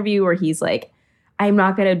Times interview where he's like, I'm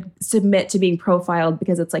not going to submit to being profiled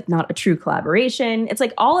because it's like not a true collaboration. It's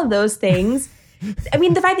like all of those things. I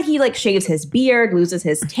mean, the fact that he like shaves his beard, loses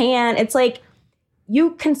his tan, it's like,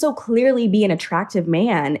 you can so clearly be an attractive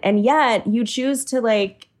man, and yet you choose to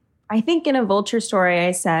like, I think in a Vulture story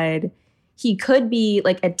I said he could be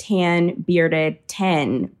like a tan bearded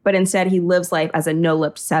 10, but instead he lives life as a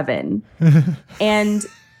no-lipped 7. And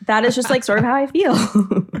that is just like sort of how I feel.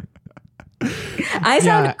 I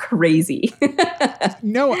sound crazy.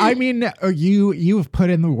 No, I mean you've put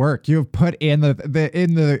in the work. You've put in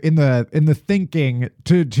the thinking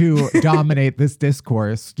to dominate this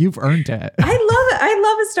discourse. You've earned it. I love it. I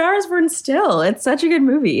love A Star Is Born still. It's such a good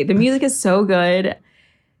movie. The music is so good.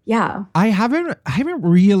 Yeah. I haven't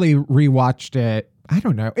really rewatched it. I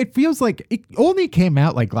don't know. It feels like it only came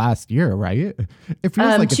out like last year, right? It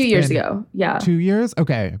feels like 2 years ago. Yeah. 2 years?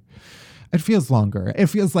 Okay. It feels longer. It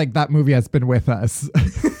feels like that movie has been with us.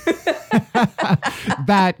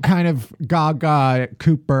 That kind of Gaga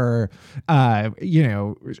Cooper,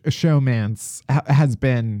 showmance has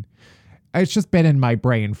been, it's just been in my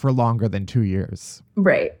brain for longer than 2 years.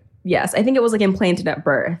 Right. Yes. I think it was like implanted at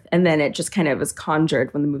birth, and then it just kind of was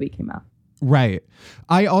conjured when the movie came out. Right.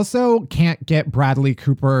 I also can't get Bradley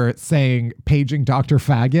Cooper saying paging Dr.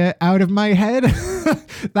 Faggot out of my head.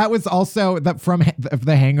 That was also that from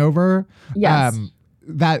The Hangover. Yes.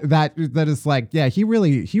 That is like, yeah, he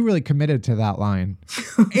really committed to that line.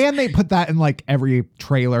 And they put that in like every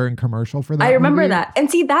trailer and commercial for that. I remember movie. that. And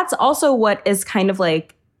see, that's also what is kind of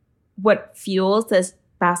like what fuels this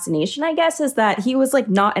fascination, I guess, is that he was like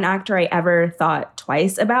not an actor I ever thought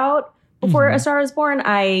twice about before A Star Is Born.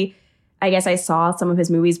 I guess I saw some of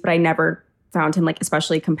his movies, but I never found him like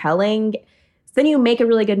especially compelling. So then you make a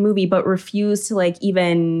really good movie, but refuse to like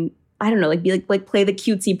even, I don't know, like be like play the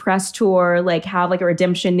cutesy press tour, like have like a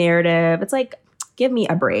redemption narrative. It's like, give me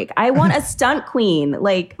a break. I want a stunt queen.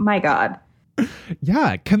 Like, my God.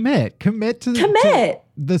 Yeah, commit to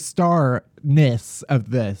the starness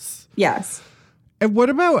of this. Yes. And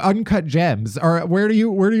what about Uncut Gems? Or where do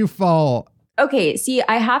you fall? Okay, see,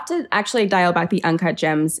 I have to actually dial back the Uncut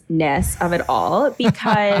Gems-ness of it all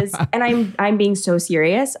because, and I'm being so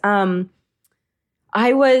serious.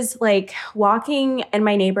 I was like walking in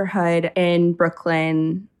my neighborhood in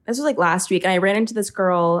Brooklyn. This was like last week, and I ran into this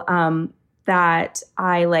girl that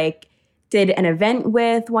I like did an event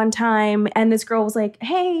with one time, and this girl was like,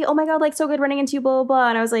 "Hey, oh my God, like so good running into you, blah blah blah."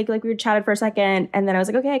 And I was like we chatted for a second, and then I was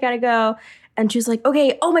like, "Okay, I gotta go." And she was like,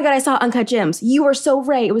 "Okay, oh my God, I saw Uncut Gems. You were so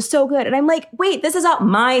right. It was so good." And I'm like, wait, this is not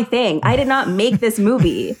my thing. I did not make this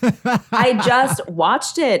movie. I just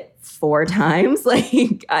watched it 4 times.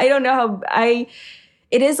 Like, I don't know how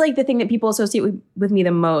it is like the thing that people associate with me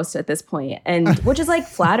the most at this point, and which is like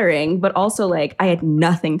flattering, but also like I had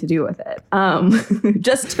nothing to do with it.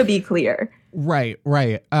 Just to be clear. Right.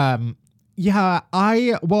 Yeah,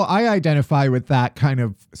 I identify with that kind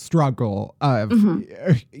of struggle of,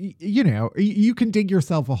 you can dig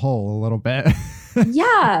yourself a hole a little bit.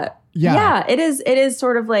 Yeah, it is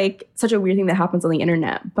sort of like such a weird thing that happens on the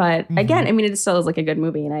internet. But again, I mean, it still is like a good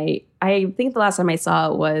movie. And I think the last time I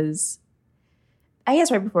saw it was, I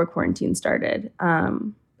guess, right before quarantine started.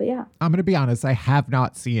 But yeah. I'm going to be honest, I have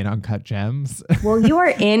not seen Uncut Gems. Well, you are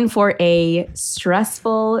in for a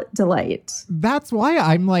stressful delight. That's why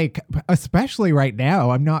I'm like, especially right now,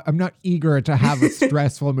 I'm not eager to have a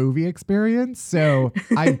stressful movie experience. So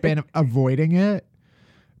I've been avoiding it.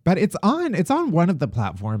 But it's on one of the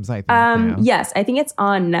platforms, I think. Now. Yes, I think it's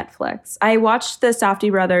on Netflix. I watched the Safdie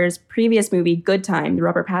brothers' previous movie, Good Time, the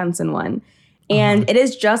Robert Pattinson one. And it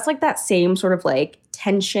is just like that same sort of like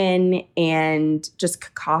tension and just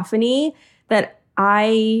cacophony that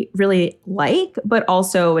I really like, but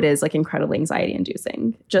also it is like incredibly anxiety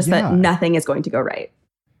inducing. Just that nothing is going to go right.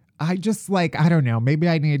 I just like, I don't know, maybe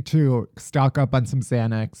I need to stock up on some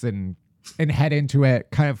Xanax and head into it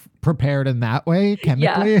kind of prepared in that way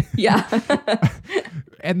chemically. Yeah.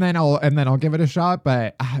 And then I'll give it a shot.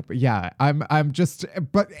 But I'm just,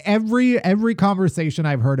 but every conversation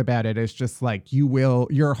I've heard about it is just like,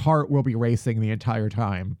 your heart will be racing the entire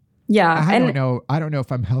time. Yeah. I don't know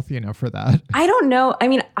if I'm healthy enough for that. I don't know. I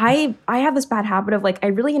mean, I have this bad habit of like, I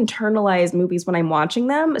really internalize movies when I'm watching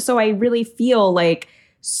them. So I really feel like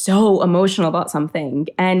so emotional about something.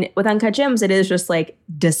 And with Uncut Gems, it is just like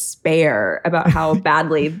despair about how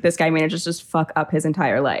badly this guy manages to just fuck up his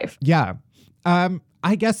entire life. Yeah.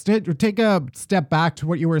 I guess to take a step back to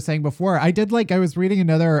what you were saying before, I was reading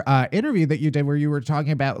another interview that you did where you were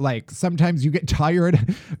talking about like sometimes you get tired.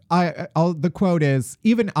 The quote is,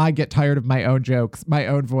 "Even I get tired of my own jokes, my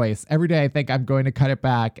own voice. Every day I think I'm going to cut it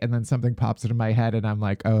back, and then something pops into my head, and I'm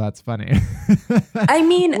like, oh, that's funny." I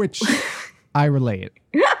mean, which I relate.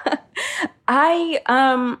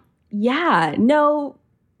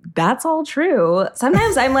 that's all true.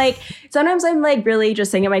 Sometimes I'm like really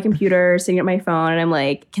just sitting at my computer, sitting at my phone, and I'm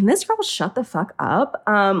like, can this girl shut the fuck up?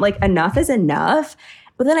 Like enough is enough.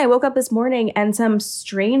 But then I woke up this morning and some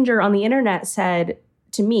stranger on the internet said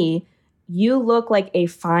to me, you look like a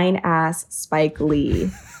fine ass Spike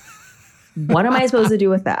Lee. What am I supposed to do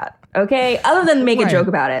with that? Okay, other than make a joke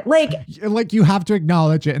about it. Like you have to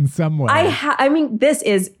acknowledge it in some way. I mean, this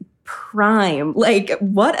is prime. Like,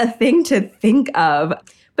 what a thing to think of.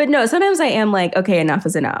 But no, sometimes I am like, okay, enough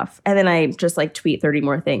is enough. And then I just like tweet 30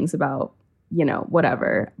 more things about, you know,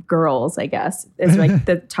 whatever. Girls, I guess, is like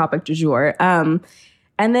the topic du jour.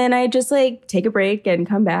 And then I just like take a break and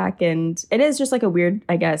come back. And it is just like a weird,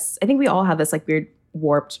 I guess, I think we all have this like weird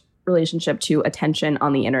warped relationship to attention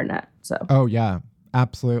on the internet. So. Oh, yeah,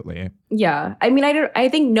 absolutely. Yeah. I mean, I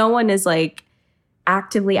think no one is like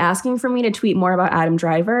actively asking for me to tweet more about Adam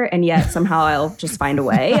Driver, and yet somehow I'll just find a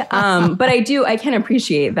way. But I can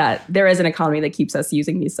appreciate that there is an economy that keeps us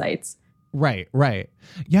using these sites. Right.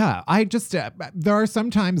 Yeah, I just there are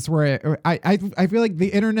some times where I feel like the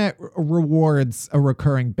internet rewards a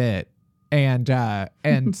recurring bit, and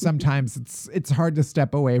sometimes it's hard to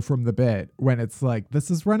step away from the bit when it's like this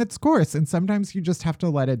has run its course, and sometimes you just have to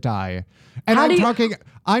let it die. And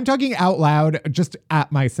I'm talking out loud just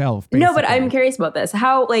at myself, basically. No, but I'm curious about this.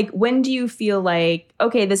 How, like, when do you feel like,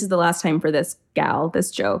 okay, this is the last time for this gal, this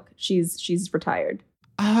joke, she's retired?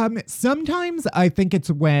 Sometimes I think it's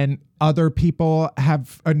when other people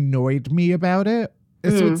have annoyed me about it.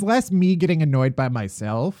 So it's less me getting annoyed by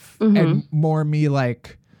myself and more me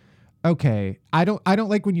like, okay, I don't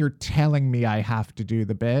like when you're telling me I have to do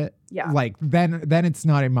the bit. Yeah. Like then it's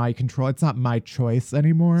not in my control. It's not my choice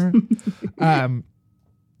anymore.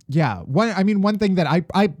 Yeah. One thing that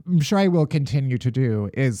I'm sure I will continue to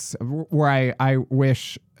do is where I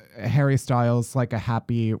wish Harry Styles like a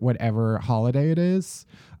happy whatever holiday it is,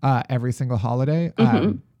 every single holiday.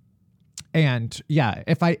 And yeah,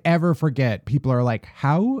 if I ever forget, people are like,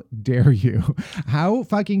 how dare you? How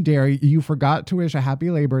fucking dare you? You forgot to wish a happy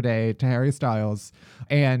Labor Day to Harry Styles.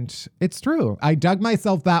 And it's true. I dug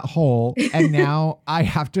myself that hole. And now I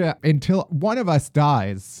have to, until one of us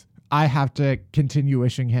dies, I have to continue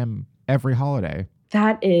wishing him every holiday.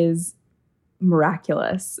 That is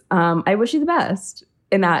miraculous. I wish you the best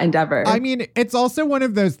in that endeavor. I mean, it's also one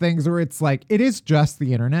of those things where it's like, it is just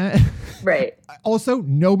the internet. Right. Also,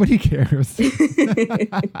 nobody cares.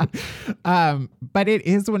 But it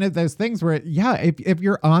is one of those things where, yeah, if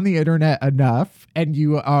you're on the internet enough and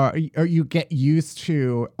you get used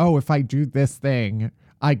to, oh, if I do this thing,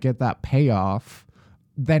 I get that payoff,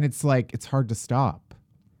 then it's like, it's hard to stop.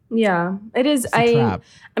 Yeah, it is. I'm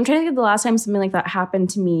trying to think of the last time something like that happened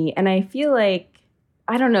to me. And I feel like,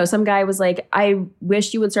 I don't know, some guy was like, I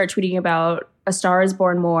wish you would start tweeting about A Star Is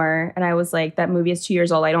Born more. And I was like, that movie is 2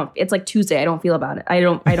 years old. It's like Tuesday. I don't feel about it. I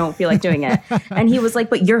don't feel like doing it. And he was like,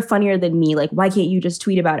 but you're funnier than me. Like, why can't you just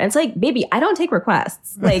tweet about it? And it's like, baby, I don't take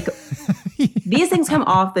requests. Like these things come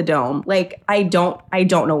off the dome. Like, I don't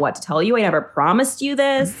know what to tell you. I never promised you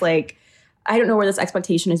this. Like, I don't know where this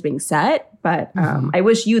expectation is being set, but I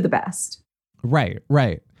wish you the best. Right.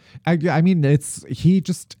 I mean, he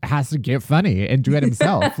just has to get funny and do it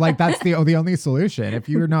himself. Like, that's the only solution. If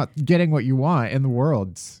you're not getting what you want in the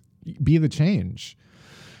world, be the change.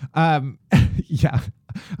 Yeah,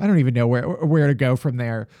 I don't even know where to go from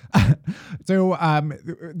there. So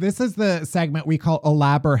this is the segment we call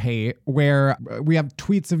Elaborate, where we have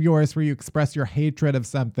tweets of yours where you express your hatred of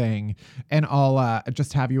something, and I'll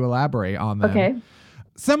just have you elaborate on them. Okay.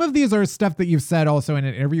 Some of these are stuff that you've said also in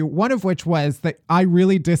an interview, one of which was that I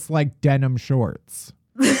really dislike denim shorts.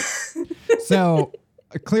 So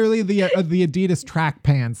clearly the Adidas track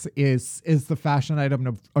pants is the fashion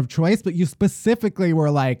item of choice, but you specifically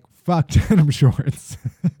were like, fuck denim shorts.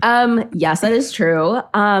 Yes, that is true.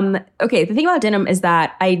 Okay, the thing about denim is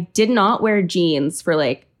that I did not wear jeans for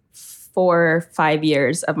like 4 or 5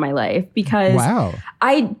 years of my life because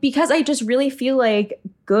I just really feel like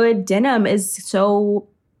good denim is so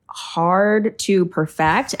hard to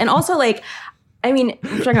perfect. And also, like, I mean,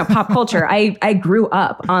 talking about pop culture, I grew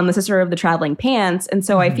up on the Sister of the Traveling Pants. And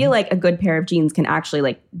so I feel like a good pair of jeans can actually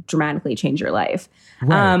like dramatically change your life.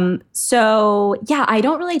 Right. So yeah, I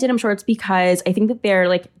don't really denim shorts because I think that they're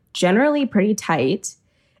like generally pretty tight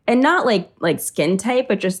and not like skin tight,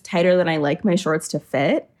 but just tighter than I like my shorts to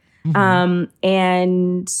fit. And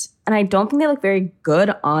I don't think they look very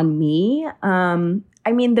good on me.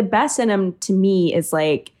 I mean, the best denim to me is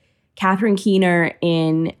like Catherine Keener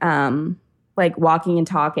in like Walking and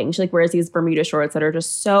Talking. She like wears these Bermuda shorts that are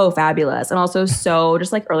just so fabulous and also so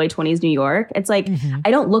just like early 20s New York. It's like I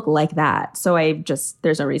don't look like that, so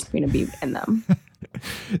there's no reason for me to be in them.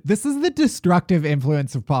 This is the destructive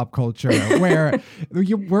influence of pop culture, where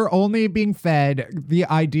we're only being fed the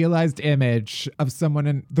idealized image of someone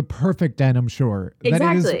in the perfect denim short.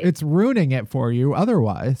 Exactly. It's ruining it for you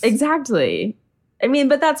otherwise. Exactly. I mean,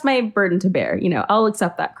 but that's my burden to bear. I'll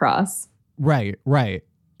accept that cross. Right.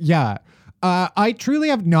 Yeah. I truly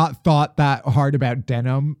have not thought that hard about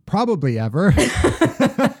denim, probably ever.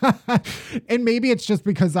 And maybe it's just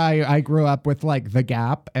because I grew up with like the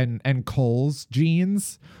Gap and Kohl's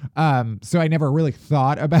jeans. So I never really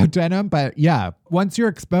thought about denim. But yeah, once you're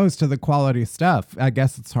exposed to the quality stuff, I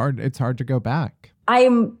guess it's hard to go back.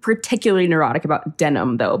 I'm particularly neurotic about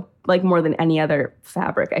denim, though, like more than any other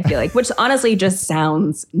fabric, I feel like, which honestly just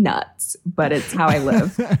sounds nuts, but it's how I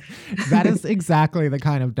live. That is exactly the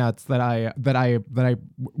kind of nuts that I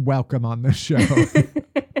welcome on this show.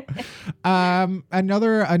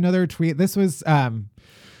 Another tweet. This was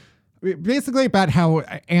basically about how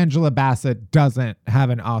Angela Bassett doesn't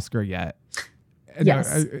have an Oscar yet.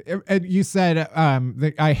 Yes. And you said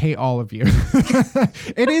that I hate all of you.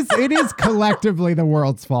 It is collectively the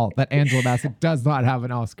world's fault that Angela Bassett does not have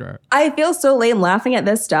an Oscar. I feel so lame laughing at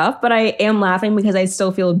this stuff, but I am laughing because I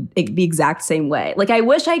still feel the exact same way. Like I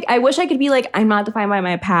wish I could be like, I'm not defined by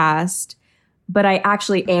my past, but I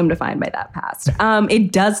actually am defined by that past.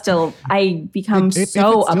 It does still. I become so if it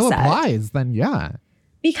still upset. Applies, then yeah.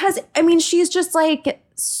 Because I mean, she's just like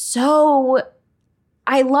so.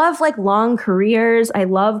 I love like long careers. I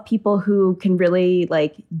love people who can really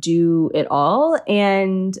like do it all.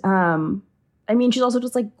 And I mean, she's also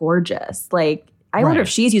just like gorgeous. Like I wonder if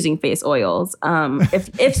she's using face oils.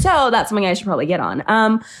 If so, that's something I should probably get on.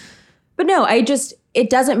 But no, it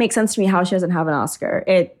doesn't make sense to me how she doesn't have an Oscar.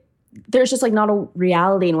 There's just like not a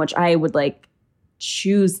reality in which I would like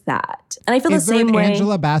choose that. And I feel the same way. Is there an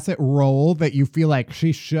Angela Bassett role that you feel like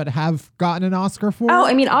she should have gotten an Oscar for? Oh,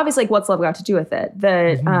 I mean, obviously, like, What's Love Got to Do with It?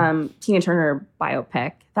 The Tina Turner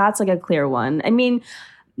biopic. That's like a clear one. I mean,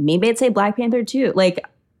 maybe I'd say Black Panther 2. Like,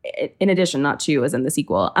 in addition, not 2 as in the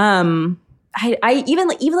sequel. I even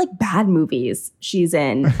like bad movies she's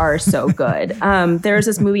in are so good. There's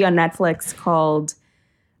this movie on Netflix called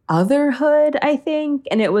Otherhood, I think,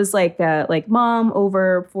 and it was like mom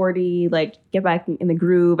over 40, like get back in the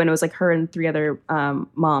groove, and it was like her and 3 other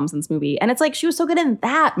moms in this movie, and it's like she was so good in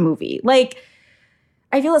that movie. Like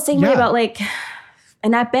I feel the same way about like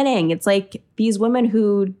Annette Bening. It's like these women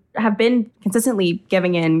who have been consistently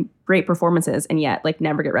giving in great performances and yet like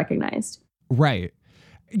never get recognized. Right.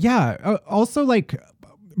 Yeah. Also, like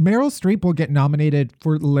Meryl Streep will get nominated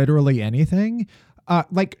for literally anything.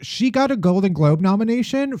 Like she got a Golden Globe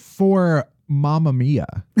nomination for Mamma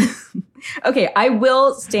Mia. Okay, I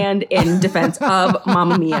will stand in defense of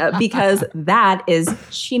Mamma Mia because that is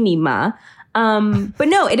Chinima. But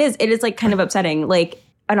no, it is like kind of upsetting. Like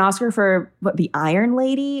an Oscar for The Iron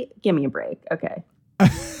Lady? Give me a break. Okay.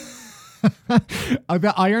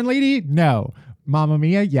 The Iron Lady? No. Mamma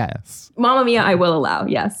Mia? Yes. Mamma Mia, I will allow.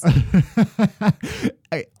 Yes.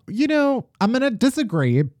 I'm going to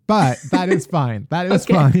disagree, but that is fine. That is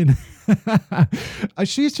fine.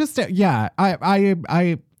 She's just,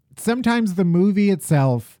 I sometimes the movie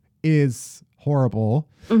itself is horrible.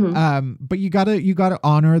 Mm-hmm. But you gotta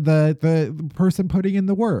honor the person putting in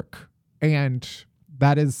the work. And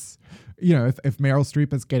that is, if Meryl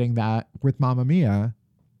Streep is getting that with Mamma Mia,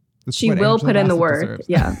 she will put in the work. Deserves.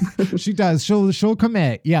 Yeah. She does. She'll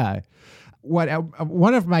commit. Yeah.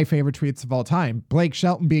 One of my favorite tweets of all time, Blake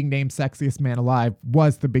Shelton being named sexiest man alive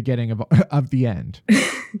was the beginning of the end.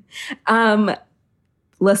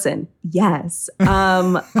 Listen, yes.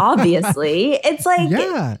 Obviously, it's like,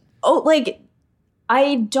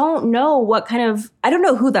 I don't know I don't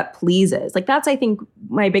know who that pleases. Like, that's, I think,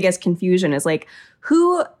 my biggest confusion is like,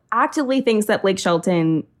 who actively thinks that Blake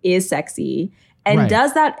Shelton is sexy and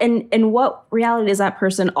does that, and what reality does that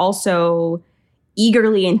person also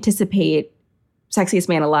eagerly anticipate sexiest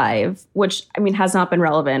man alive, which I mean has not been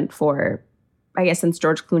relevant for, I guess, since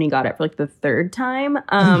George Clooney got it for like the 3rd time.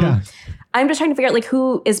 I'm just trying to figure out like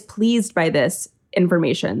who is pleased by this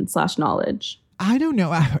information / knowledge. I don't know.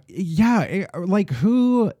 Like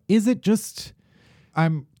who is it?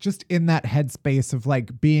 I'm just in that headspace of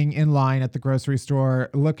like being in line at the grocery store,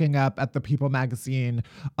 looking up at the People magazine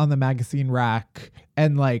on the magazine rack,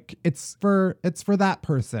 and like it's for that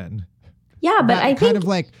person. Yeah, but I think kind of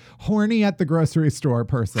like horny at the grocery store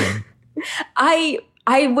person. I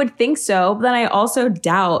would think so, but then I also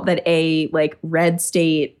doubt that a like red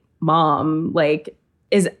state mom like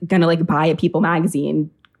is gonna like buy a People magazine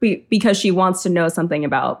because she wants to know something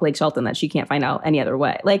about Blake Shelton that she can't find out any other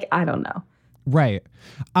way. Like, I don't know. Right.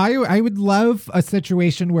 I would love a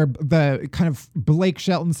situation where the kind of Blake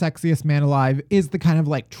Shelton Sexiest Man Alive is the kind of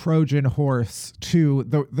like Trojan horse to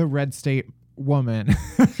the Red State woman.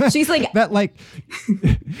 She's like that like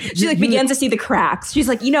she like begins to see the cracks. She's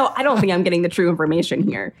like, I don't think I'm getting the true information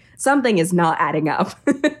here. Something is not adding up.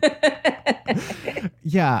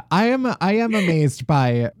 Yeah, I am amazed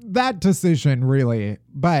by that decision, really.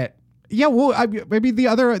 But yeah, well, maybe the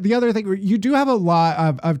other thing, you do have a lot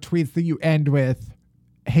of tweets that you end with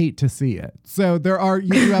hate to see it. So you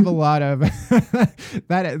do have a lot of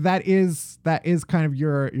that is kind of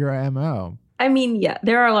your MO. I mean, yeah,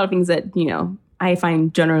 there are a lot of things that, I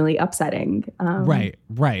find generally upsetting. Right.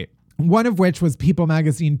 One of which was People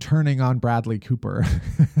Magazine turning on Bradley Cooper.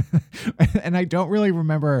 And I don't really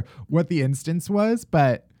remember what the instance was,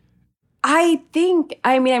 but I'm trying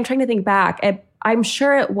to think back. I'm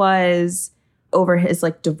sure it was over his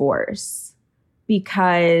like divorce,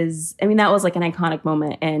 because that was like an iconic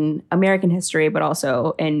moment in American history, but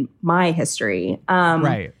also in my history.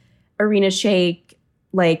 Right. Irina Shayk,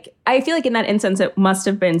 like, I feel like in that instance, it must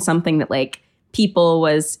have been something that like People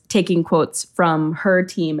was taking quotes from her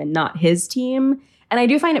team and not his team. And I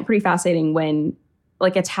do find it pretty fascinating when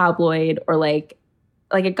like a tabloid or like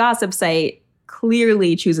a gossip site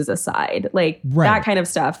clearly chooses a side. Like that kind of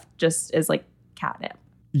stuff just is like catnip.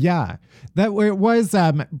 Yeah, that it was.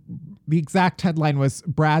 The exact headline was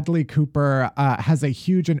Bradley Cooper has a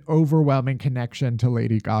huge and overwhelming connection to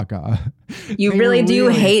Lady Gaga. You really do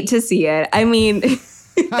hate to see it. I mean,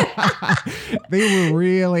 they were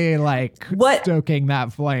really like stoking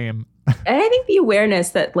that flame. And I think the awareness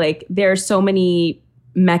that like there are so many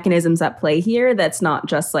mechanisms at play here, that's not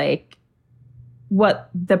just like what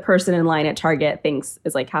the person in line at Target thinks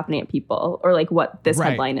is like happening at People, or like what this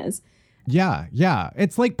headline is. Yeah.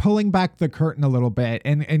 It's like pulling back the curtain a little bit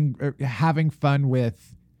and having fun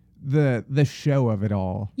with the show of it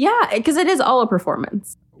all. Yeah, because it is all a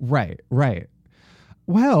performance. Right.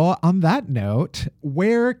 Well, on that note,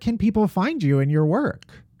 where can people find you and your work?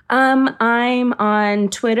 I'm on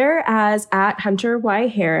Twitter as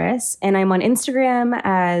 @HunterYHarris, and I'm on Instagram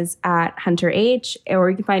as @HunterH, or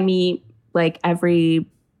you can find me like every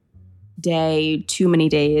day, too many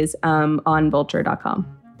days, on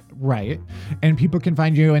vulture.com. Right. And people can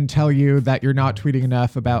find you and tell you that you're not tweeting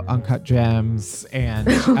enough about Uncut Gems and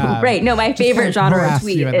right. No, my favorite genre of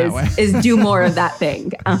tweet is do more of that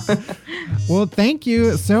thing. Well, thank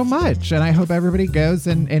you so much. And I hope everybody goes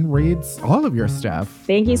and reads all of your stuff.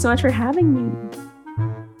 Thank you so much for having me.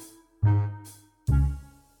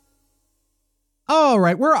 All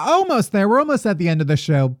right, we're almost there. We're almost at the end of the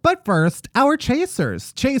show. But first, our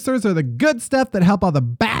chasers. Chasers are the good stuff that help all the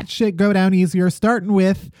bad shit go down easier, starting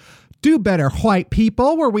with Do Better White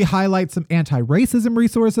People, where we highlight some anti-racism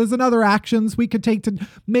resources and other actions we could take to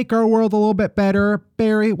make our world a little bit better.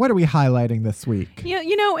 Barry, what are we highlighting this week?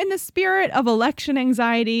 You know, in the spirit of election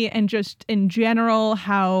anxiety and just in general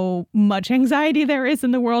how much anxiety there is in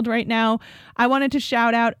the world right now, I wanted to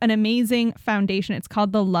shout out an amazing foundation. It's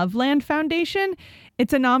called the Loveland Foundation.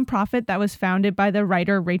 It's a nonprofit that was founded by the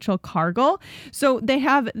writer Rachel Cargle. So they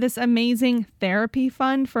have this amazing therapy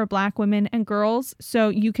fund for Black women and girls. So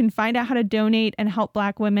you can find out how to donate and help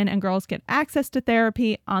Black women and girls get access to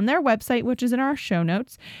therapy on their website, which is in our show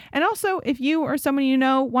notes. And also, if you or someone you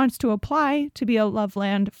know wants to apply to be a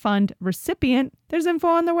Loveland Fund recipient, there's info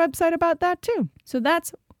on their website about that too. So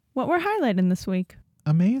that's what we're highlighting this week.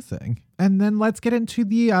 Amazing. And then let's get into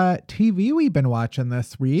the TV we've been watching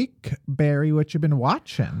this week. Barry, what you been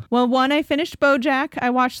watching? Well, one, I finished BoJack.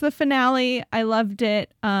 I watched the finale. I loved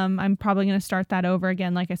it. I'm probably going to start that over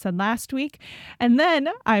again, like I said last week. And then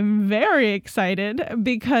I'm very excited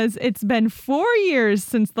because it's been 4 years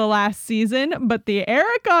since the last season, but the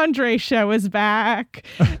Eric Andre show is back.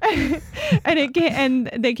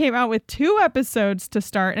 and they came out with 2 episodes to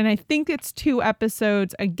start. And I think it's 2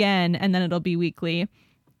 episodes again, and then it'll be weekly.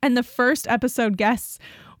 And the first episode guests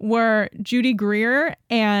were Judy Greer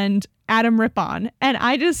and Adam Rippon. And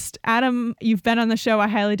Adam, you've been on the show. I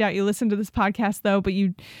highly doubt you listen to this podcast though, but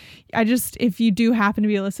if you do happen to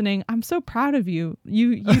be listening, I'm so proud of you.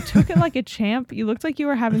 You took it like a champ. You looked like you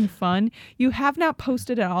were having fun. You have not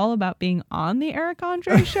posted at all about being on the Eric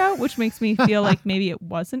Andre show, which makes me feel like maybe it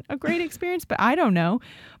wasn't a great experience, but I don't know.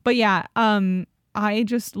 But yeah, I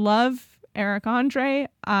just love Eric Andre.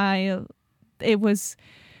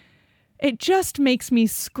 It just makes me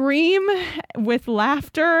scream with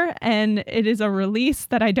laughter, and it is a release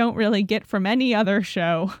that I don't really get from any other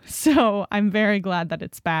show. So I'm very glad that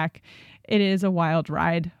it's back. It is a wild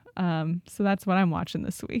ride. So that's what I'm watching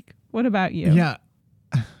this week. What about you? Yeah.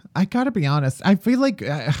 I gotta be honest. I feel like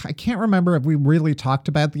I can't remember if we really talked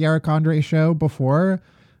about the Eric Andre show before,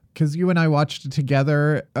 because you and I watched it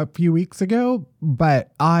together a few weeks ago,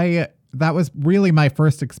 but that was really my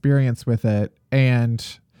first experience with it, and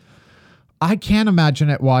I can't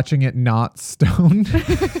imagine watching it not stoned.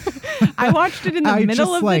 I watched it in the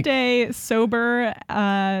middle of the day, sober,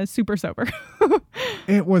 super sober.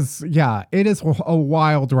 It is a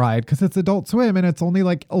wild ride because it's Adult Swim and it's only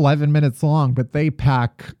like 11 minutes long, but they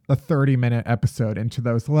pack a 30-minute episode into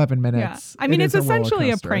those 11 minutes. Yeah. I mean, it's essentially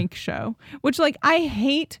a prank show, which like I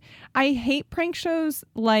hate prank shows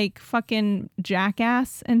like fucking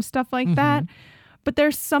Jackass and stuff like that. But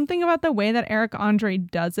there's something about the way that Eric Andre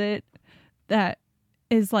does it that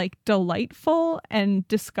is like delightful and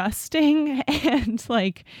disgusting and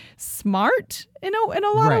like smart in a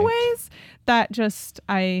lot of ways that just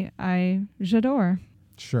j'adore.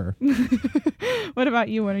 Sure. What about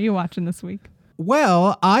you? What are you watching this week?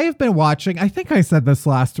 Well, I've been watching, I think I said this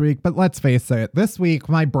last week, but let's face it, this week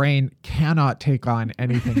my brain cannot take on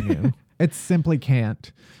anything new. It simply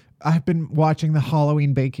can't. I've been watching the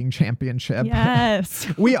Halloween Baking Championship. Yes.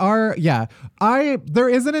 There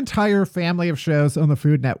is an entire family of shows on the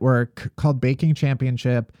Food Network called Baking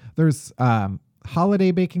Championship. There's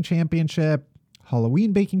Holiday Baking Championship,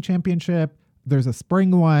 Halloween Baking Championship. There's a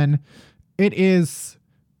spring one. It is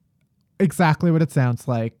exactly what it sounds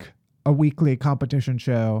like, a weekly competition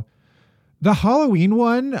show. The Halloween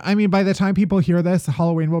one, I mean, by the time people hear this,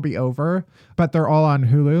 Halloween will be over, but they're all on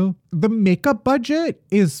Hulu. The makeup budget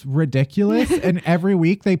is ridiculous. And every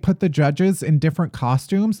week they put the judges in different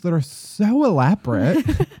costumes that are so elaborate.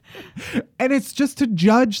 And it's just to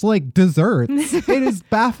judge like desserts. It is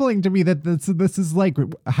baffling to me that this is like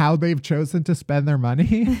how they've chosen to spend their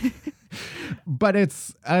money. But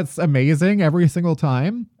it's amazing every single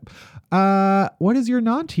time. What is your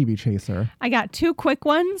non-TV chaser? I got two quick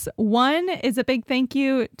ones. One is a big thank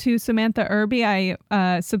you to Samantha Irby.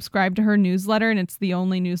 I subscribed to her newsletter, and it's the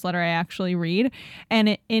only newsletter I actually read.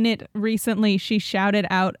 And in it recently, she shouted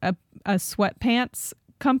out a sweatpants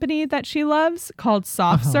company that she loves called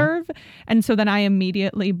Soft Serve. And so then I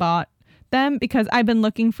immediately bought them because I've been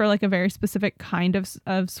looking for like a very specific kind of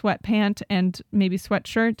sweatpant and maybe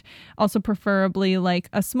sweatshirt, also preferably like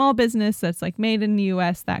a small business that's like made in the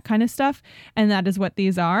US, that kind of stuff. And that is what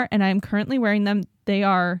these are. And I'm currently wearing them. They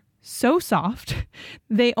are so soft.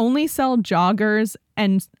 They only sell joggers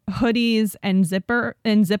and hoodies and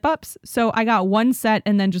zip ups. So I got one set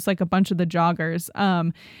and then just like a bunch of the joggers.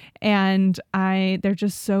 And they're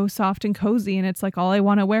just so soft and cozy, and it's like all I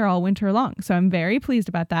want to wear all winter long. So I'm very pleased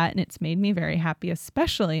about that, and it's made me very happy,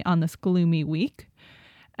 especially on this gloomy week.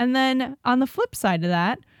 And then on the flip side of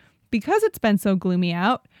that, because it's been so gloomy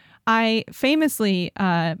out, I famously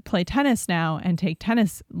play tennis now and take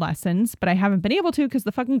tennis lessons, but I haven't been able to because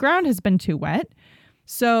the fucking ground has been too wet.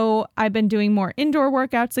 So I've been doing more indoor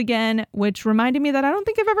workouts again, which reminded me that I don't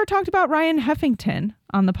think I've ever talked about Ryan Heffington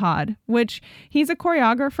on the pod, which he's a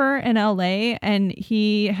choreographer in LA, and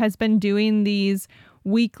he has been doing these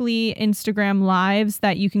weekly Instagram lives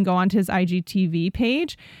that you can go onto his IGTV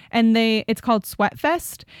page, and it's called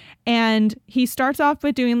Sweatfest. And he starts off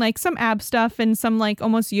with doing like some ab stuff and some like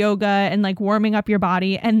almost yoga and like warming up your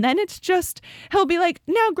body. And then it's just, he'll be like,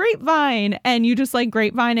 now grapevine. And you just like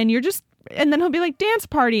grapevine, and then he'll be like dance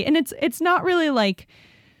party. And it's not really like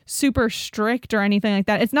super strict or anything like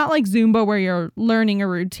that. It's not like Zumba where you're learning a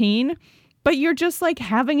routine, but you're just like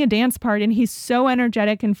having a dance party, and he's so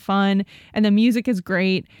energetic and fun, and the music is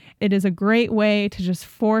great. It is a great way to just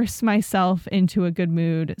force myself into a good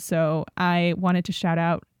mood. So I wanted to shout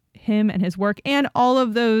out him and his work and all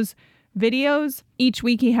of those videos. Each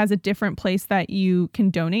week he has a different place that you can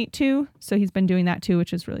donate to. So he's been doing that too,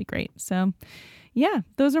 which is really great. So yeah,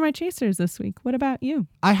 those are my chasers this week. What about you?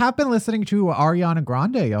 I have been listening to Ariana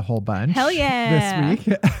Grande a whole bunch. Hell yeah. This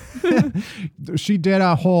week. She did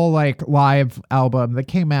a whole like live album that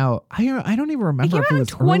came out. I don't even remember if it was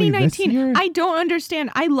 2019. Early this year. I don't understand.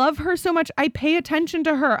 I love her so much. I pay attention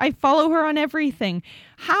to her. I follow her on everything.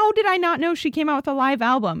 How did I not know she came out with a live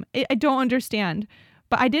album? I don't understand.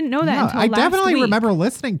 But I didn't know that until last week. I definitely remember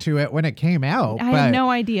listening to it when it came out. I had no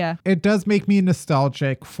idea. It does make me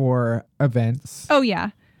nostalgic for events. Oh, yeah.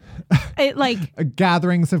 It like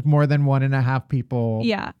gatherings of more than 1.5 people.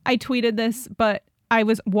 Yeah. I tweeted this, but I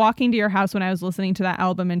was walking to your house when I was listening to that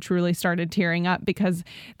album and truly started tearing up because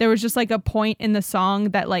there was just like a point in the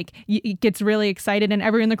song that like it gets really excited, and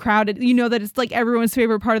everyone in the crowd, you know that it's like everyone's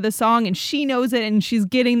favorite part of the song, and she knows it and she's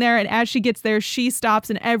getting there. And as she gets there, she stops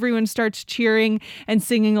and everyone starts cheering and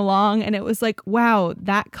singing along. And it was like, wow,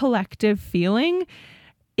 that collective feeling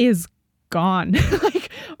is gone.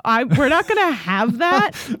 We're not going to have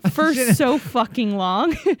that for so fucking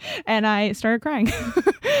long. And I started crying.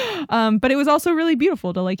 But it was also really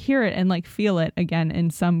beautiful to hear it and feel it again in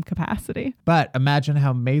some capacity. But imagine how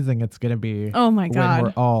amazing it's going to be. Oh my God. When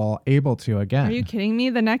we're all able to again. Are you kidding me?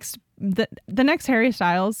 The next Harry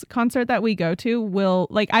Styles concert that we go to will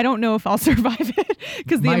I don't know if I'll survive it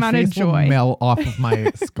because the amount of joy will melt off of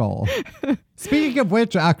my skull. Speaking of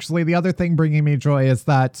which, actually, the other thing bringing me joy is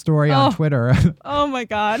that story on Twitter. Oh my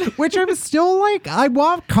God. Which I'm still I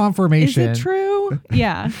want confirmation. Is it true?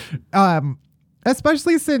 Yeah.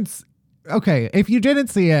 Especially since, okay, if you didn't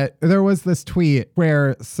see it, there was this tweet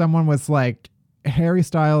where someone was like, Harry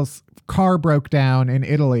Styles' car broke down in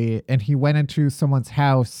Italy and he went into someone's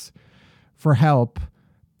house for help.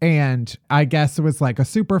 And I guess it was a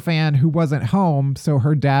super fan who wasn't home. So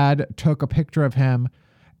her dad took a picture of him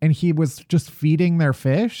and he was just feeding their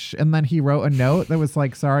fish. And then he wrote a note that was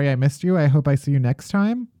sorry, I missed you. I hope I see you next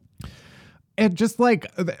time. And just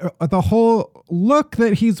the whole look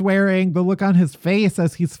that he's wearing, the look on his face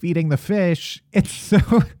as he's feeding the fish, it's so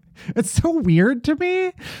weird to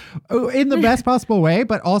me in the best possible way.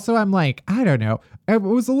 But also I'm I don't know. It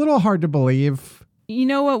was a little hard to believe. You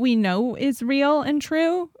know what we know is real and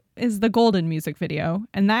true is the Golden music video.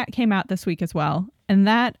 And that came out this week as well. And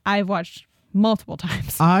that I've watched multiple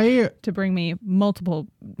times to bring me multiple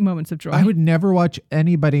moments of joy. I would never watch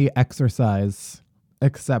anybody exercise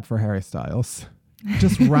except for Harry Styles.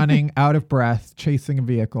 Just running out of breath, chasing a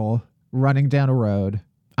vehicle, running down a road.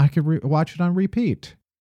 I could watch it on repeat.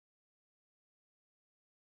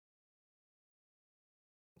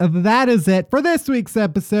 That is it for this week's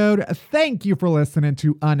episode. Thank you for listening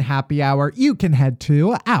to Unhappy Hour. You can head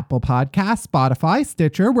to Apple Podcasts, Spotify,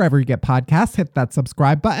 Stitcher, wherever you get podcasts. Hit that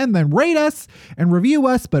subscribe button, then rate us and review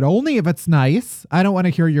us, but only if it's nice. I don't want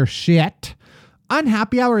to hear your shit.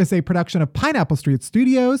 Unhappy Hour is a production of Pineapple Street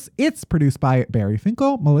Studios. It's produced by Barry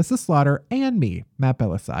Finkel, Melissa Slaughter, and me, Matt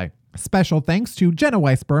Belisai. Special thanks to Jenna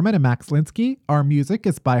Weiss-Berman and Max Linsky. Our music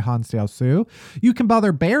is by Hansdale Sue. You can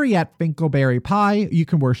bother Barry at Finkelberry Pie. You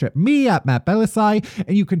can worship me at Matt Belisai.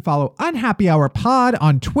 And you can follow Unhappy Hour Pod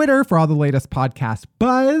on Twitter for all the latest podcast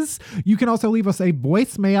buzz. You can also leave us a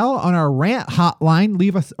voicemail on our rant hotline.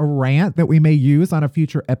 Leave us a rant that we may use on a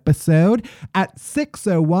future episode at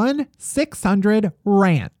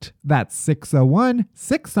 601-600-RANT. That's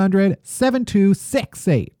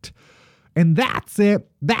 601-600-7268. And that's it.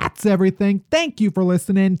 That's everything. Thank you for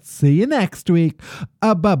listening. See you next week.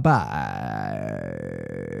 Bye-bye.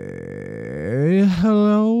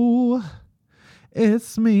 Hello.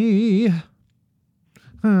 It's me.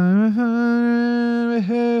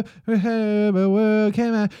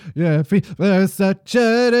 There's such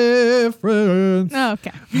a difference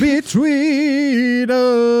between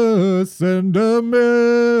us and a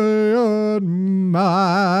million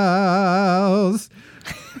miles.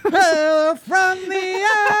 From the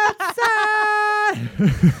outside.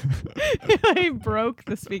 I broke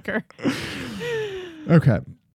the speaker. Okay.